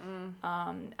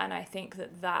 And I think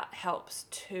that helps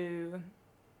to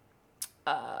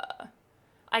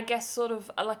I guess sort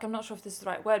of, like, I'm not sure if this is the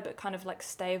right word, but kind of, like,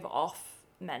 stave off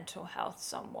mental health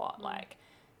somewhat, like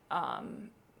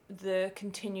the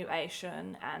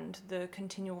continuation and the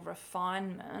continual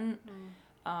refinement,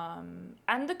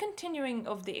 and the continuing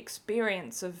of the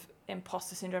experience of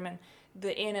imposter syndrome and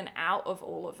the in and out of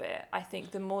all of it. I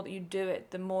think the more that you do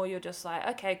it, the more you're just like,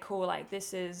 okay, cool, like,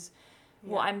 this is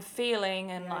what I'm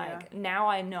feeling, and now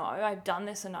I know, I've done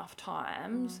this enough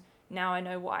times, now I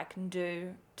know what I can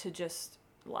do to just,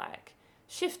 like,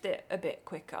 shift it a bit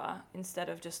quicker instead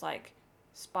of just, like,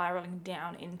 spiraling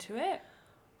down into it.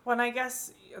 Well, and I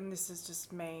guess, and this is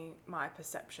just my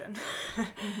perception,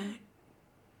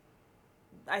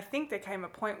 I think there came a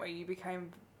point where you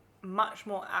became much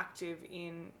more active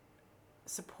in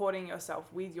supporting yourself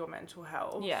with your mental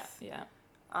health. Yeah, yeah.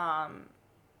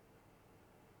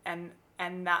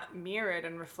 And that mirrored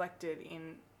and reflected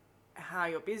in how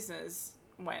your business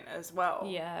went as well.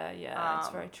 Yeah, yeah, it's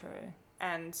very true.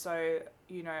 And so,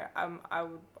 you know,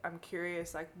 I'm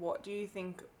curious, like, what do you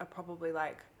think are probably,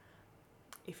 like,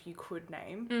 if you could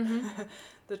name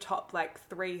the top, like,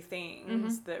 3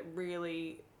 things that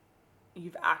really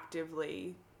you've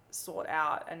actively sought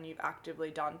out and you've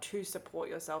actively done to support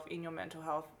yourself in your mental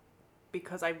health?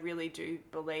 Because I really do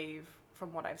believe,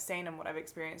 from what I've seen and what I've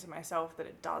experienced in myself, that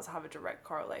it does have a direct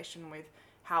correlation with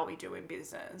how we do in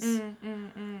business.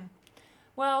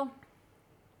 Well,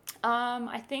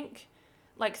 I think,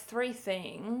 like, 3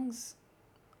 things,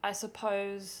 I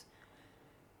suppose.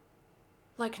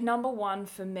 Like, number 1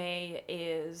 for me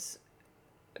is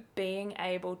being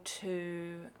able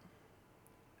to,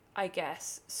 I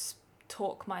guess,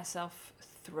 talk myself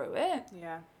through it.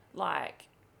 Yeah. Like,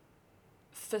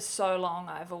 for so long,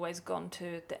 I've always gone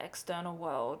to the external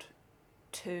world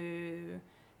to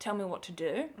tell me what to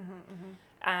do.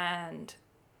 And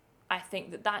I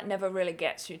think that never really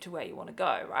gets you to where you want to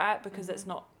go, right? Because it's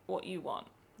not what you want.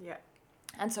 Yeah.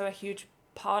 And so a huge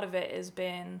part of it has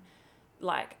been,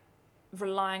 like,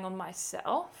 relying on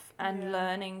myself and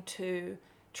learning to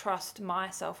trust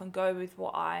myself and go with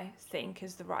what I think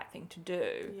is the right thing to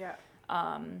do. Yeah.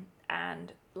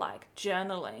 And, like,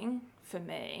 journaling for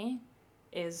me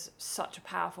is such a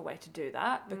powerful way to do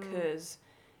that, because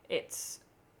it's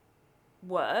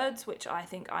words, which I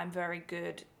think I'm very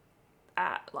good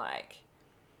at. Like,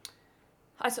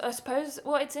 I suppose,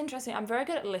 well, it's interesting, I'm very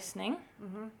good at listening,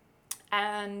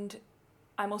 and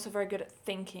I'm also very good at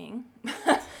thinking.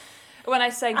 When I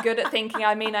say good at thinking,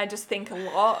 I mean I just think a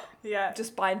lot,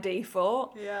 just by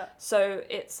default. Yeah. So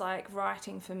it's like,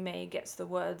 writing for me gets the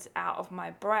words out of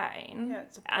my brain, Yeah,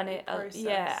 it's a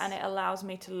process. and it allows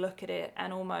me to look at it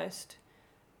and almost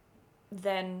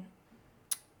then,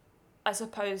 I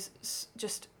suppose,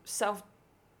 just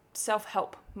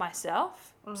self-help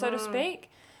myself, so to speak.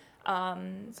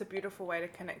 It's a beautiful way to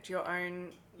connect your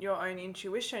own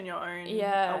intuition, your own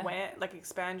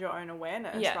expand your own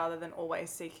awareness rather than always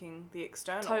seeking the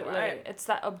external. Totally. Right? It's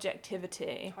that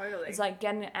objectivity. Totally. It's like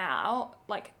getting it out.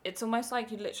 Like, it's almost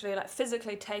like you literally like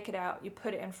physically take it out, you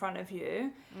put it in front of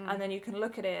you, and then you can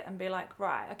look at it and be like,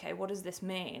 right, okay, what does this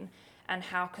mean? And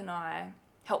how can I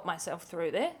help myself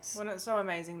through this? Well, it's so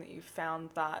amazing that you found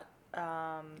that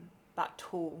that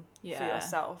tool for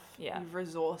yourself. Yeah. You've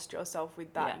resourced yourself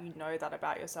with that. Yeah. You know that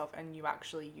about yourself and you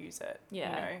actually use it.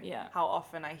 Yeah. You know? How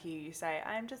often I hear you say,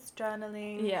 I'm just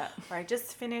journaling. Yeah. Or I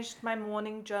just finished my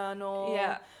morning journal.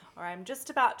 Yeah. Or I'm just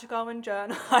about to go and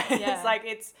journal. It's like,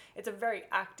 it's a very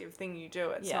active thing you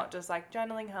do. It's not just like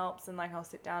journaling helps and like I'll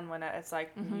sit down when it's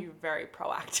like you're very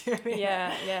proactive.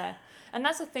 Yeah. And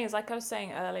that's the thing, is like I was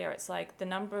saying earlier, it's like the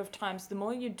number of times, the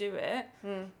more you do it,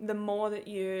 the more that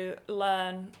you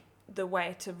learn the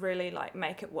way to really like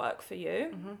make it work for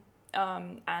you.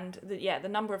 And the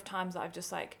number of times that I've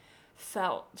just like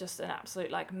felt just an absolute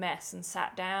like mess and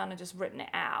sat down and just written it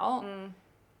out,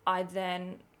 I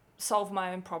then solve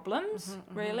my own problems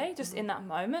really just in that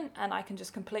moment, and I can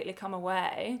just completely come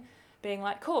away being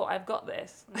like, cool, I've got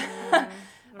this.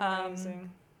 Amazing.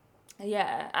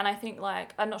 And I think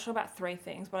like, I'm not sure about 3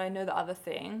 things, but I know the other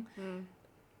thing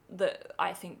that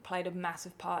I think played a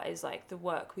massive part is like the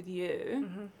work with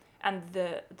you. And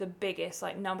the biggest,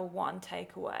 like, number 1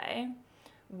 takeaway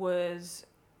was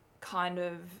kind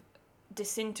of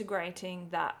disintegrating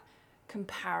that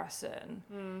comparison.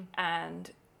 And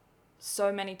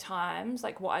so many times,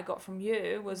 like, what I got from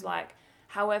you was like,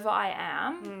 however I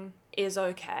am is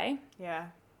okay. Yeah.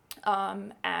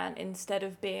 And instead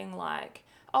of being like,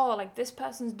 oh, like, this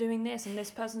person's doing this and this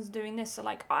person's doing this, so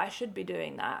like I should be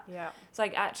doing that. Yeah. It's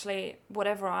like, actually,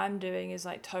 whatever I'm doing is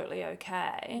like totally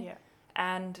okay. Yeah.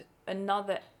 And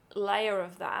another layer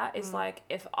of that is like,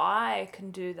 if I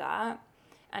can do that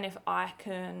and if I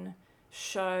can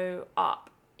show up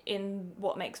in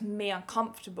what makes me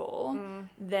uncomfortable,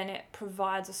 then it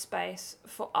provides a space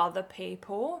for other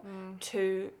people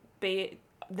to be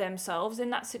themselves in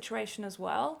that situation as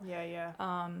well. Yeah.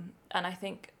 And I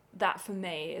think that for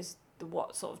me is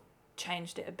what sort of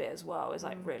changed it a bit as well, is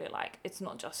like really like, it's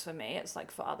not just for me, it's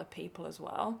like for other people as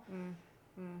well.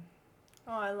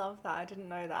 Oh, I love that. I didn't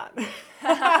know that.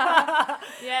 I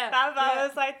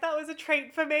was like, that was a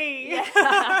treat for me.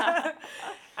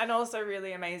 And also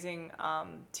really amazing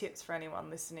tips for anyone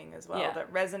listening as well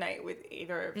that resonate with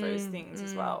either of those things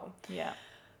as well. Yeah.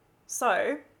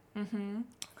 So,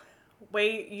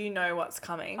 you know what's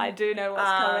coming. I do know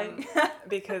what's coming.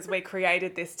 Because we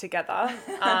created this together.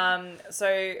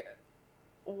 So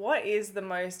what is the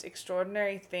most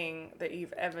extraordinary thing that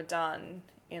you've ever done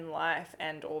in life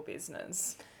and or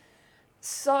business?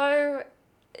 So,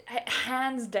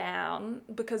 hands down,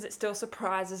 because it still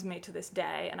surprises me to this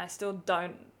day, and I still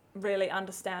don't really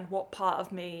understand what part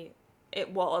of me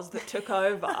it was that took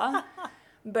over,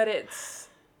 but it's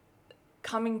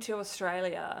coming to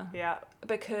Australia. Yeah.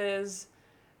 Because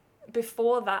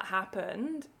before that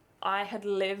happened, I had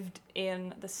lived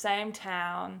in the same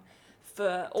town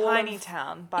for Tiny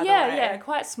town, by the way. Yeah,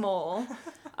 quite small.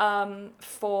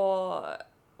 For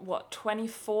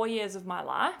 24 years of my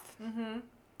life.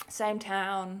 Same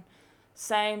town,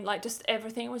 same, like, just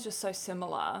everything was just so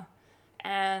similar.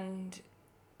 And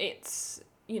it's,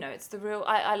 it's the real,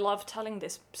 I love telling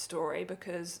this story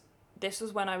because this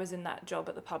was when I was in that job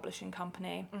at the publishing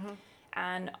company.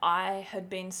 And I had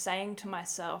been saying to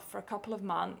myself for a couple of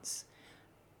months,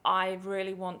 I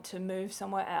really want to move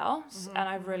somewhere else, and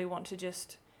I really want to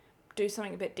just do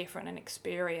something a bit different and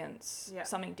experience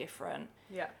something different.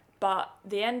 Yeah. But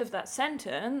the end of that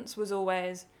sentence was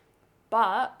always,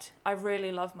 but I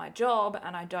really love my job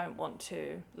and I don't want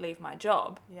to leave my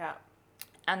job. Yeah.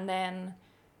 And then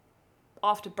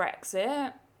after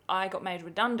Brexit, I got made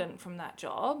redundant from that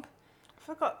job. I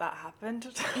forgot that happened.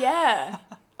 Yeah.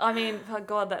 I mean, oh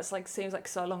God, that's like, seems like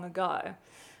so long ago.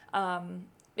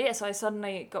 So I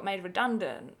suddenly got made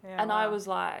redundant. Yeah, and wow. I was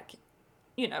like,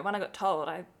 when I got told,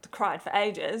 I cried for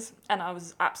ages and I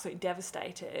was absolutely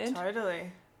devastated.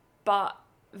 Totally. But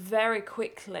very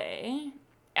quickly,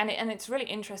 and it's really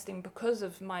interesting because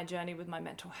of my journey with my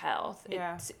mental health.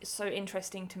 Yeah. It's so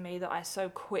interesting to me that I so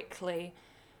quickly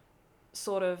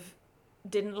sort of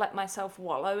didn't let myself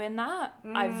wallow in that.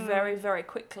 I very, very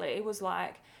quickly was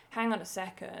like, hang on a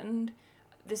second,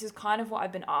 this is kind of what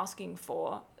I've been asking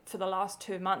for. For the last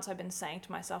 2 months, I've been saying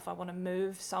to myself, I want to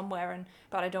move somewhere,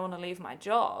 but I don't want to leave my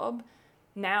job.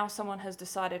 Now someone has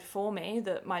decided for me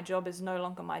that my job is no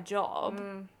longer my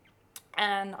job.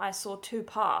 And I saw 2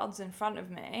 paths in front of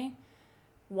me.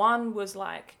 One was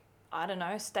like, I don't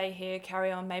know, stay here,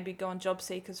 carry on, maybe go on job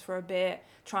seekers for a bit,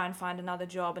 try and find another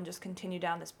job and just continue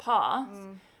down this path,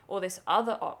 or this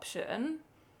other option,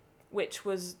 which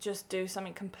was just do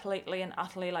something completely and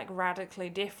utterly like radically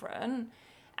different.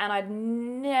 And I'd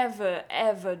never,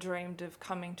 ever dreamed of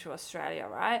coming to Australia,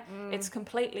 right? It's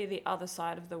completely the other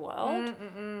side of the world.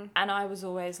 And I was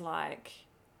always like,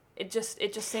 it just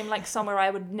seemed like somewhere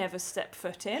I would never step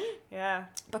foot in. Yeah.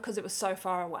 Because it was so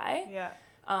far away. Yeah.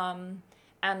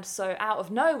 And so out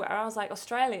of nowhere, I was like,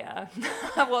 Australia.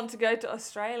 I want to go to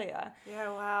Australia. Yeah,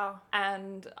 wow.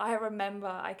 And I remember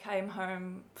I came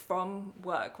home from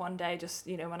work one day, just,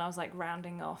 you know, when I was like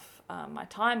rounding off my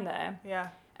time there. Yeah.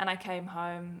 And I came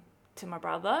home to my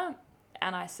brother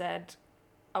and I said,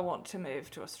 I want to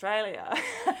move to Australia.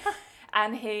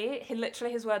 And he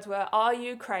literally, his words were, are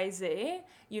you crazy?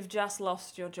 You've just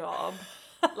lost your job.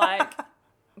 Like,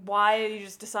 why are you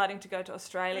just deciding to go to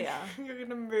Australia? You're going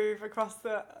to move across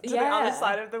to the other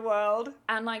side of the world.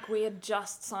 And like, we had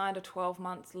just signed a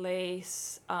 12-month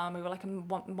lease. We were like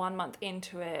 1 month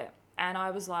into it. And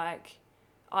I was like,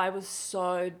 I was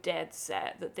so dead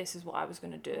set that this is what I was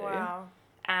going to do. Wow.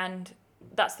 And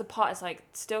that's the part, it's like,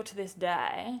 still to this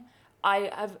day,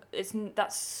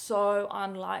 that's so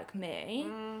unlike me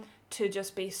to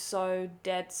just be so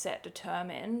dead set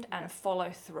determined and follow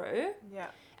through. Yeah.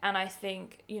 And I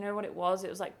think, you know what it was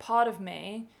like part of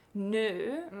me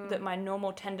knew that my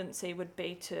normal tendency would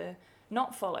be to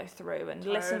not follow through and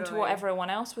listen to what everyone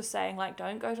else was saying, like,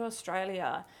 don't go to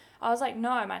Australia. I was like,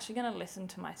 no, I'm actually going to listen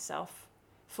to myself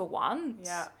for once.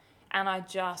 Yeah. And I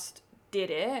just did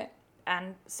it.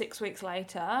 And 6 weeks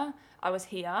later, I was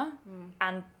here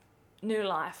and new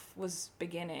life was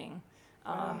beginning.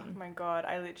 Oh my God.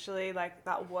 I literally, like,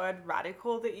 that word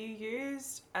radical that you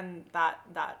used and that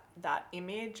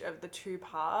image of the two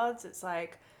paths, it's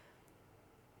like,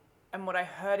 and what I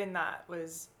heard in that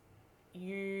was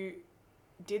you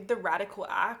did the radical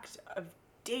act of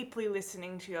deeply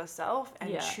listening to yourself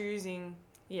and choosing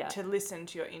to listen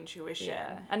to your intuition.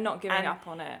 Yeah, and not giving up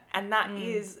on it. And that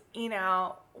is in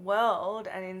our world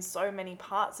and in so many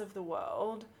parts of the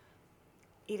world,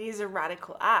 it is a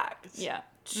radical act. Yeah.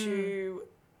 To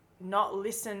not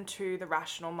listen to the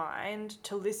rational mind,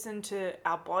 to listen to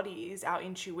our bodies, our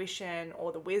intuition,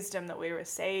 or the wisdom that we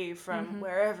receive from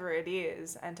wherever it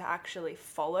is, and to actually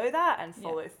follow that and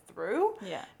follow through.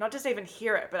 Yeah. Not just even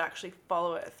hear it, but actually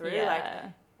follow it through. Yeah.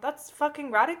 Like, that's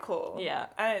fucking radical. Yeah.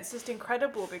 And it's just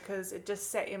incredible because it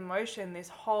just set in motion this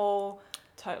whole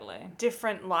totally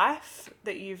different life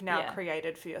that you've now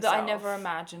created for yourself. that I never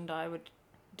imagined I would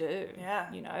do.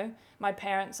 Yeah. You know, my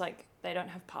parents, like, they don't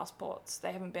have passports.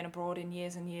 They haven't been abroad in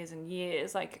years and years and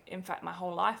years. Like, in fact, my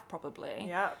whole life probably.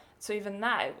 Yeah. So even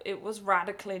that, it was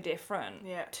radically different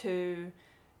to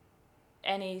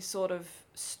any sort of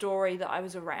story that I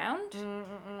was around.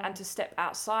 And to step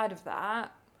outside of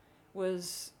that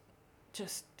was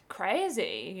just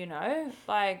crazy, you know?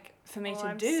 Like, for me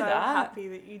to do that. I'm so happy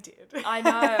that you did. I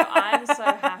know, I'm so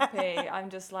happy.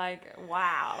 I'm just like,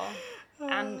 wow.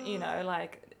 And, you know,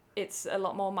 like, it's a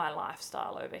lot more my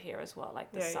lifestyle over here as well. Like,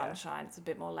 the sunshine, it's a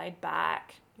bit more laid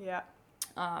back. Yeah.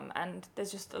 And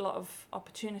there's just a lot of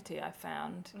opportunity I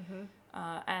found.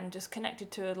 And just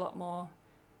connected to a lot more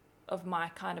of my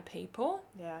kind of people.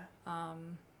 Yeah.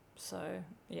 So,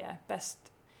 yeah, best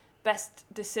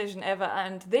decision ever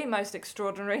and the most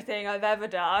extraordinary thing I've ever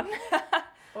done.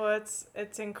 Well,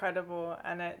 it's incredible,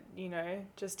 and it, you know,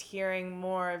 just hearing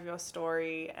more of your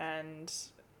story and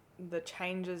the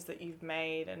changes that you've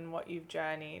made and what you've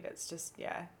journeyed, it's just,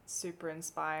 super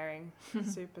inspiring.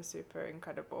 super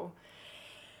incredible.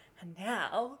 And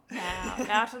now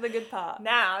to the good part.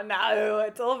 Now,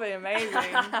 it's all been amazing.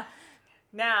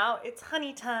 Now it's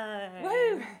honey time.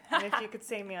 Woo! And if you could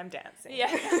see me, I'm dancing. Yeah.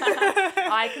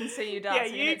 I can see you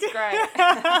dancing, and it's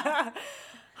great.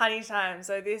 Honey time.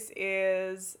 So this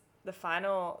is the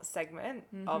final segment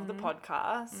of the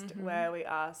podcast where we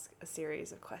ask a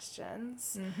series of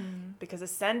questions. Because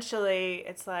essentially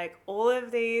it's like all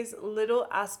of these little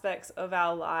aspects of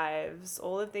our lives,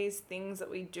 all of these things that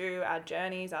we do, our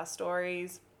journeys, our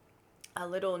stories, our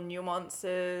little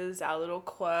nuances, our little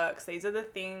quirks, these are the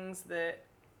things that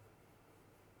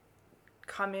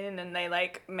come in and they,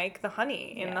 like, make the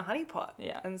honey in the honey pot.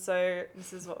 Yeah. And so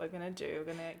this is what we're going to do.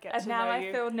 We're going to get to know you. And now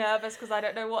I feel nervous because I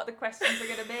don't know what the questions are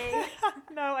going to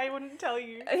be. No, I wouldn't tell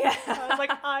you. Yeah. I was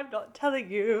like, I'm not telling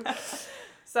you.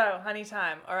 So, honey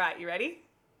time. All right, you ready?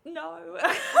 No.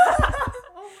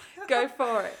 Go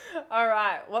for it. All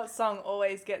right. What song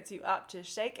always gets you up to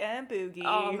shake and boogie?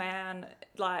 Oh, man.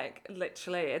 Like,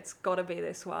 literally, it's got to be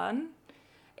this one.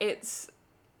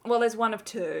 Well, there's one of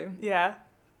two. Yeah.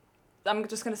 I'm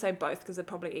just going to say both because they're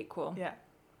probably equal. Yeah.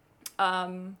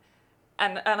 And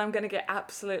I'm going to get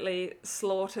absolutely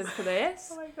slaughtered for this.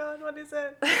 Oh my God, what is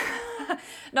it?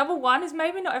 Number one is,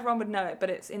 maybe not everyone would know it,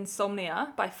 but it's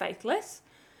Insomnia by Faithless.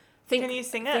 Can you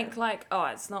sing it? Think like, oh,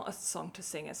 it's not a song to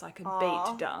sing, it's like a beat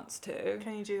to dance to.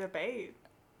 Can you do the beat?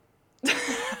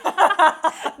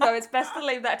 No, it's best to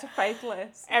leave that to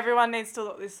Faithless. Everyone needs to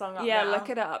look this song up Yeah, now. look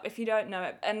it up if you don't know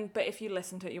it. But if you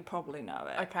listen to it, you'll probably know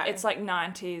it. Okay. It's like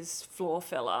 90s floor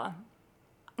filler.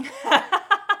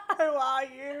 Who are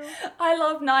you? I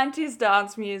love 90s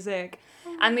dance music.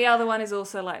 And the other one is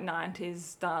also like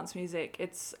 90s dance music.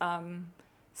 It's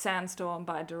Sandstorm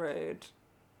by Darude.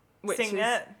 Sing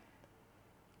it.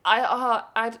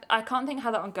 I can't think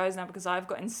how that one goes now because I've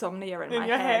got insomnia in my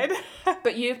your head.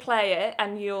 But you play it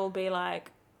and you'll be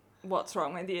like, what's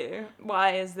wrong with you?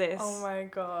 Why is this? Oh my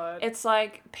God. It's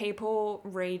like people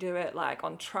redo it like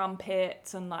on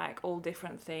trumpets and like all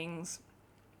different things.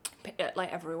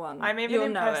 Like everyone. I'm even you'll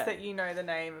know impressed it. that you know the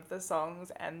name of the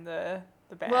songs and the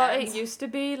bands. Well, it used to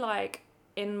be like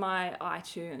in my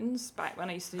iTunes, back when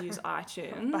I used to use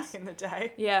iTunes. Back in the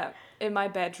day. Yeah, in my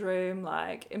bedroom,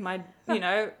 like in my,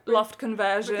 loft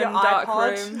conversion, With your dark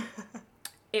iPod. room.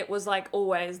 It was like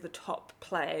always the top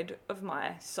played of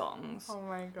my songs. Oh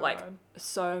my God. Like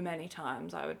so many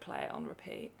times I would play it on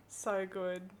repeat. So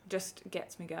good. Just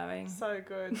gets me going. So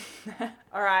good.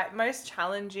 All right. Most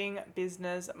challenging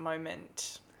business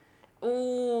moment.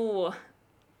 Ooh,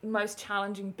 most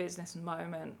challenging business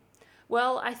moment.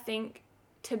 Well, I think,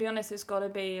 to be honest, it's got to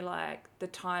be like the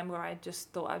time where I just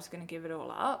thought I was going to give it all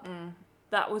up.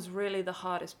 That was really the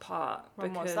hardest part. When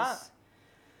because, was that?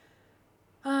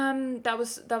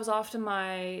 That was after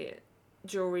my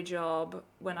jewelry job,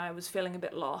 when I was feeling a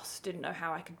bit lost, didn't know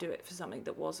how I could do it for something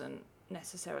that wasn't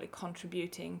necessarily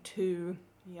contributing to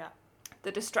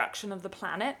the destruction of the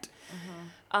planet.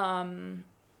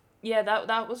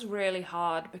 That was really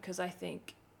hard because I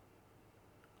think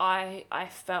I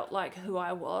felt like who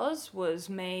I was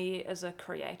me as a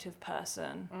creative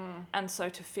person. And so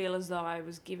to feel as though I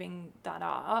was giving that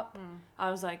up, I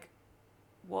was like,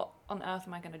 what on earth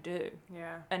am I going to do?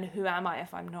 Yeah. And who am I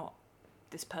if I'm not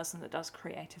this person that does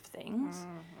creative things?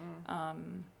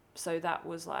 So that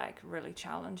was like really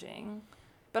challenging.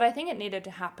 But I think it needed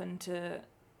to happen to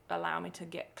allow me to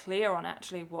get clear on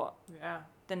actually what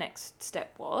the next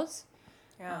step was.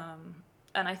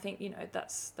 And I think,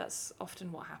 that's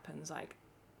often what happens. Like,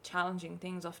 challenging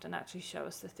things often actually show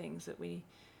us the things that we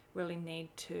really need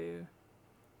to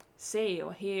see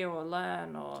or hear or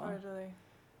learn. Totally.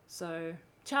 So,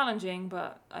 challenging,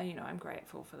 but, I'm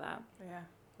grateful for that. Yeah.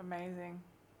 Amazing.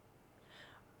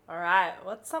 All right.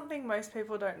 What's something most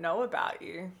people don't know about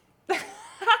you?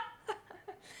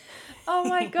 Oh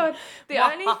my God. The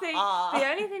only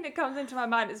thing that comes into my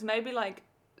mind is maybe like,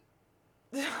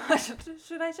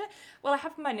 should I say? Well, I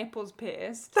have my nipples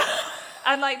pierced.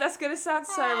 And like, that's going to sound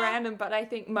so random, but I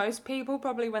think most people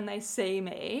probably when they see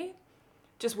me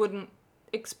just wouldn't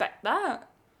expect that.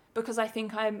 Because I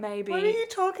think I maybe... What are you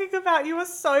talking about? You were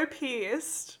so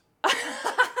pierced.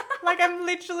 Like, I'm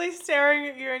literally staring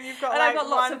at you and you've got And like I've got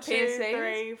lots 1, of 2, piercings.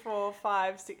 3, 4,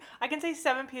 5, 6. I can see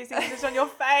 7 piercings just on your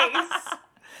face.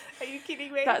 Are you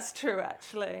kidding me? That's true,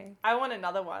 actually. I want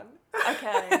another one.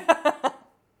 Okay.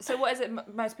 So what is it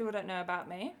most people don't know about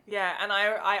me? Yeah, and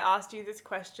I asked you this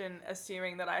question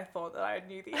assuming that I thought that I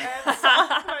knew the answer.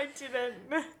 I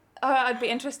didn't. I'd be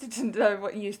interested to know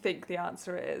what you think the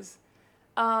answer is.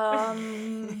 That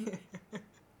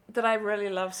I really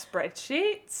love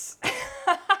spreadsheets.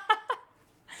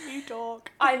 You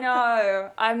talk. I know.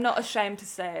 I'm not ashamed to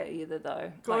say it either,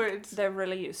 though. Good. Like, they're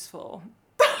really useful.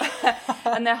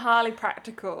 And they're highly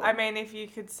practical. I mean, if you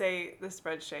could see the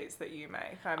spreadsheets that you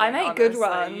make. I make good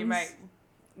honestly, You ones.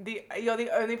 you're the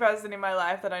only person in my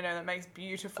life that I know that makes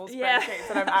beautiful spreadsheets Yeah.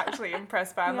 that I'm actually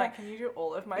impressed by. I'm Yeah. like, can you do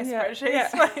all of my Yeah.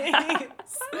 spreadsheets, Yeah. please?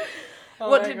 Oh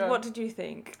what my God. What did you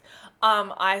think?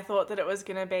 I thought that it was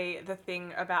gonna be the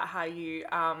thing about how you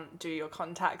do your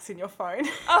contacts in your phone.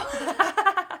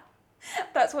 Oh,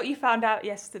 that's what you found out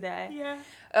yesterday. Yeah.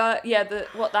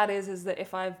 What that is that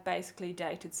if I've basically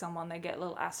dated someone, they get a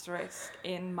little asterisk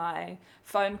in my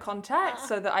phone contacts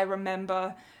so that I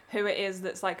remember who it is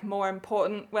that's like more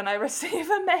important when I receive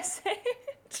a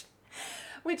message.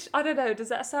 Which, I don't know, does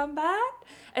that sound bad?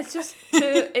 It's just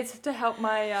to help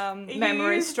my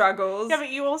memory struggles. Yeah, but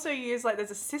you also use like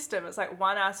there's a system. It's like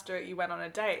 1 asterisk you went on a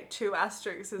date, 2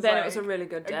 asterisks is Then like it was a really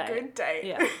good date. A good date.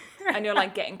 Yeah. And you're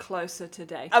like getting closer to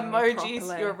dating. Emojis,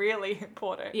 properly. you're really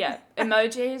important. Yeah.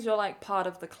 Emojis, you're like part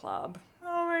of the club.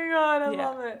 Oh my God, I Yeah.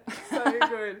 love it. So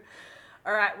good.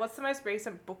 All right, what's the most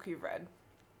recent book you've read?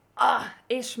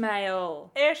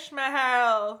 Ishmael.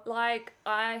 Ishmael. Like,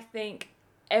 I think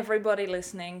everybody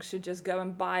listening should just go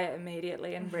and buy it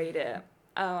immediately and read it.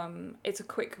 It's a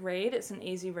quick read. It's an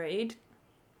easy read.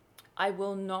 I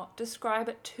will not describe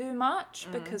it too much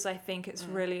because I think it's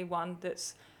really one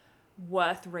that's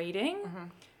worth reading.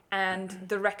 And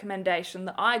the recommendation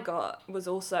that I got was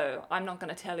also, I'm not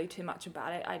going to tell you too much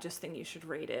about it. I just think you should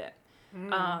read it.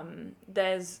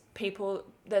 There's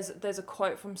a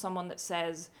quote from someone that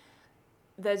says,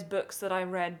 there's books that I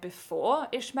read before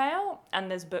Ishmael and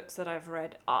there's books that I've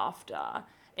read after,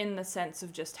 in the sense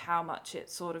of just how much it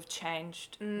sort of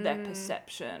changed their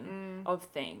perception of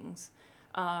things.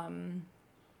 And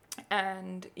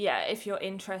yeah, if you're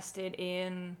interested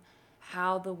in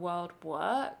how the world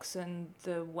works and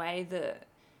the way that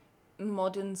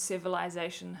modern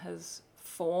civilization has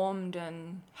formed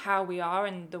and how we are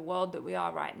in the world that we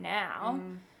are right now,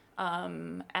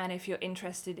 and if you're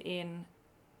interested in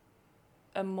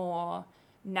a more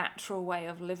natural way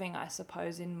of living, I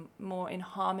suppose, in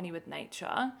harmony with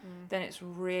nature, then it's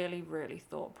really, really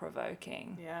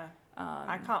thought-provoking. Yeah.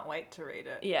 I can't wait to read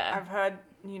it. Yeah. I've heard,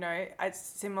 a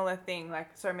similar thing, like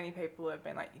so many people have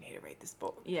been like, you need to read this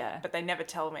book. Yeah. But they never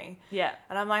tell me. Yeah.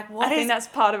 And I'm like, I think that's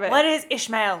part of it. What is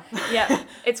Ishmael? Yeah.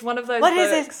 It's one of those What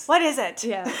books. is it? What is it?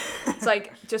 Yeah. It's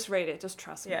like, just read it. Just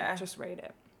trust me. Yeah. Just read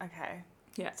it. Okay.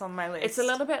 Yeah. It's on my list. It's a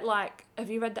little bit like, have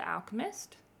you read The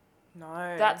Alchemist?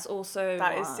 No. That's also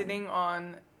That is one. sitting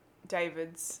on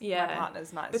David's, my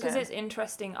partner's nightstand. Because it's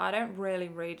interesting. I don't really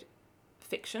read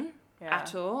fiction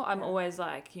at all. I'm always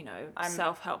like,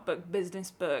 self-help book, business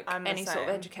book, any sort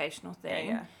of educational thing.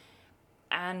 Yeah.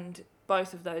 And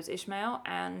both of those, Ishmael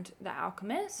and The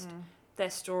Alchemist,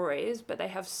 they're stories, but they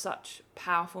have such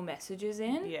powerful messages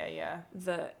in. Yeah.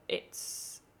 That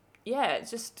it's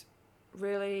just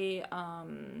really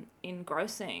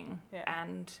engrossing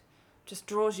and just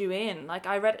draws you in. Like,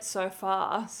 I read it so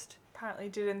fast. Apparently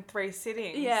did in 3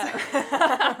 sittings.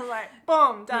 Yeah. Like,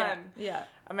 boom, done. Yeah.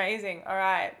 Amazing. All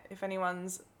right. If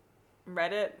anyone's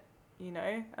read it,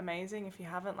 amazing. If you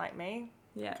haven't, like me,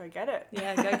 go get it.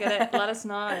 Yeah, go get it. Let us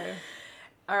know.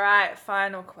 All right.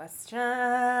 Final question.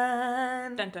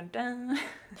 Dun, dun, dun.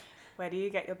 Where do you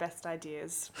get your best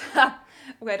ideas?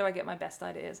 Where do I get my best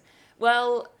ideas?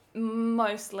 Well,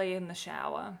 mostly in the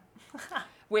shower,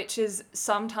 which is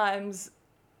sometimes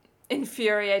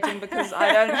infuriating because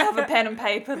I don't have a pen and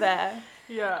paper there.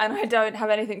 Yeah. And I don't have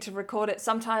anything to record it.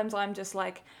 Sometimes I'm just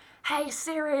like, hey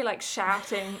Siri, like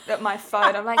shouting at my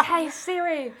phone. I'm like, hey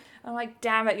Siri. I'm like,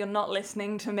 damn it, you're not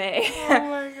listening to me. Oh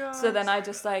my god. So then I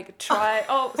just like try,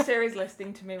 Siri's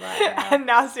listening to me right now. And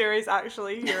now Siri's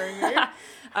actually hearing you.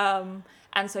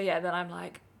 And so yeah, then I'm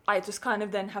like, I just kind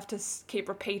of then have to keep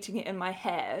repeating it in my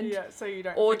head. Yeah, so you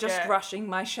don't or forget. just rushing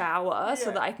my shower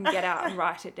so that I can get out and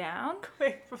write it down.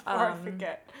 Quick before I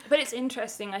forget. But it's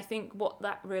interesting. I think what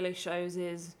that really shows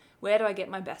is, where do I get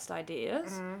my best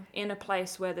ideas? In a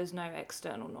place where there's no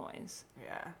external noise.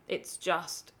 Yeah. It's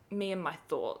just me and my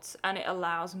thoughts, and it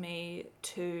allows me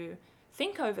to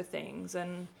think over things.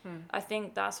 And I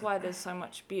think that's why there's so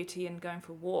much beauty in going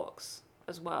for walks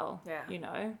as well.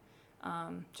 Yeah.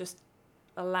 Just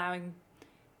allowing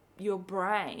your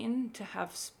brain to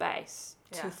have space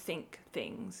to think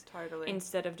things. Totally.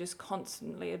 Instead of just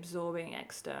constantly absorbing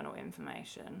external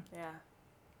information. Yeah.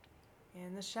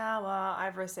 In the shower.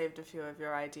 I've received a few of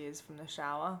your ideas from the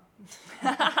shower.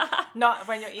 Not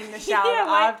when you're in the shower, Yeah,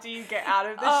 but like- after you get out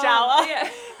of the shower. Yeah.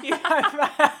 You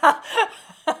have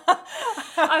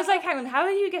I was like, hang on, how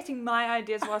are you getting my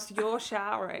ideas whilst you're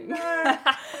showering?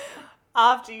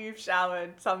 after you've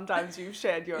showered, sometimes you've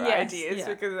shared your Yes, ideas yeah.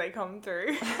 because they come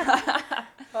through.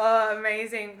 Oh,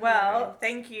 amazing. Well,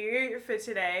 thank you for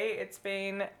today. It's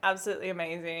been absolutely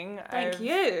amazing. Thank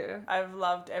you. I've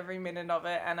loved every minute of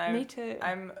it, and Me too.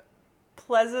 I'm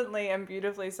pleasantly and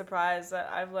beautifully surprised that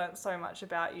I've learnt so much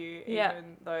about you, Yeah.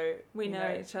 even though We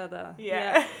know each other.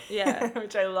 Yeah. Yeah.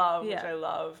 which I love, Yeah.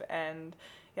 and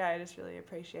yeah, I just really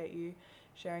appreciate you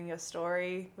sharing your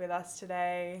story with us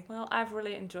today. Well, I've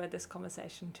really enjoyed this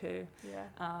conversation too.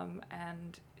 Yeah.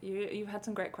 And you've had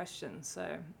some great questions,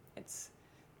 so it's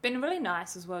been really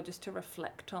nice as well just to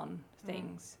reflect on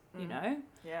things, you know?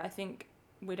 Yeah. I think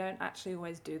we don't actually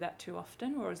always do that too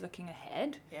often. We're always looking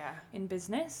ahead Yeah. in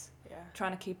business, Yeah.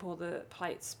 trying to keep all the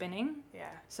plates spinning. Yeah.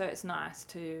 So it's nice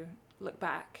to look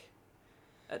back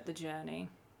at the journey.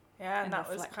 Yeah, and And that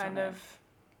was reflect kind on it. of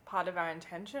part of our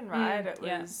intention, right? It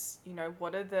yeah. was,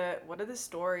 what are the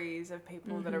stories of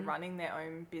people that are running their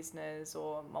own business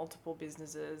or multiple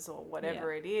businesses or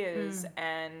whatever it is,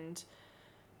 and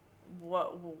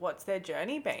what's their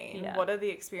journey been? Yeah. What are the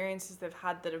experiences they've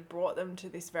had that have brought them to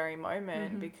this very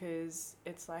moment? Because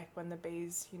it's like when the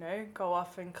bees, you know, go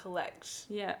off and collect,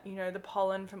 Yeah. you know, the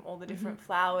pollen from all the different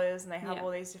flowers, and they have Yeah.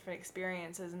 all these different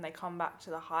experiences, and they come back to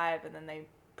the hive, and then they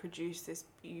produce this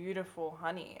beautiful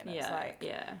honey, and it's like,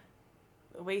 yeah.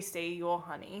 we see your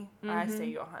honey, I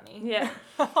see your honey. Yeah.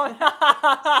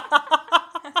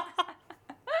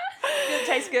 Does it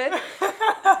taste good?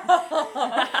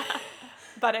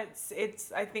 But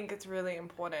it's I think it's really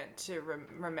important to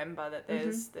remember that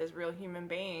there's real human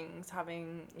beings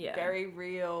having very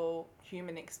real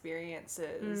human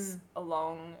experiences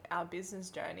along our business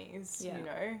journeys, you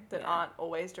know, that aren't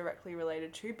always directly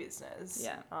related to business.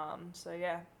 Yeah. So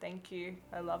yeah, thank you.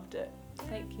 I loved it.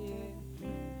 Thank you.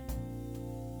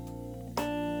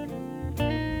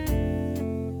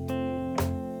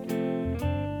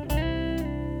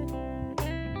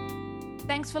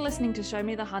 Thanks for listening to Show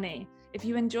Me the Honey. If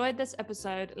you enjoyed this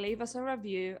episode, leave us a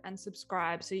review and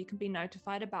subscribe so you can be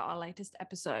notified about our latest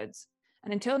episodes.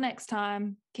 And until next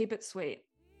time, keep it sweet.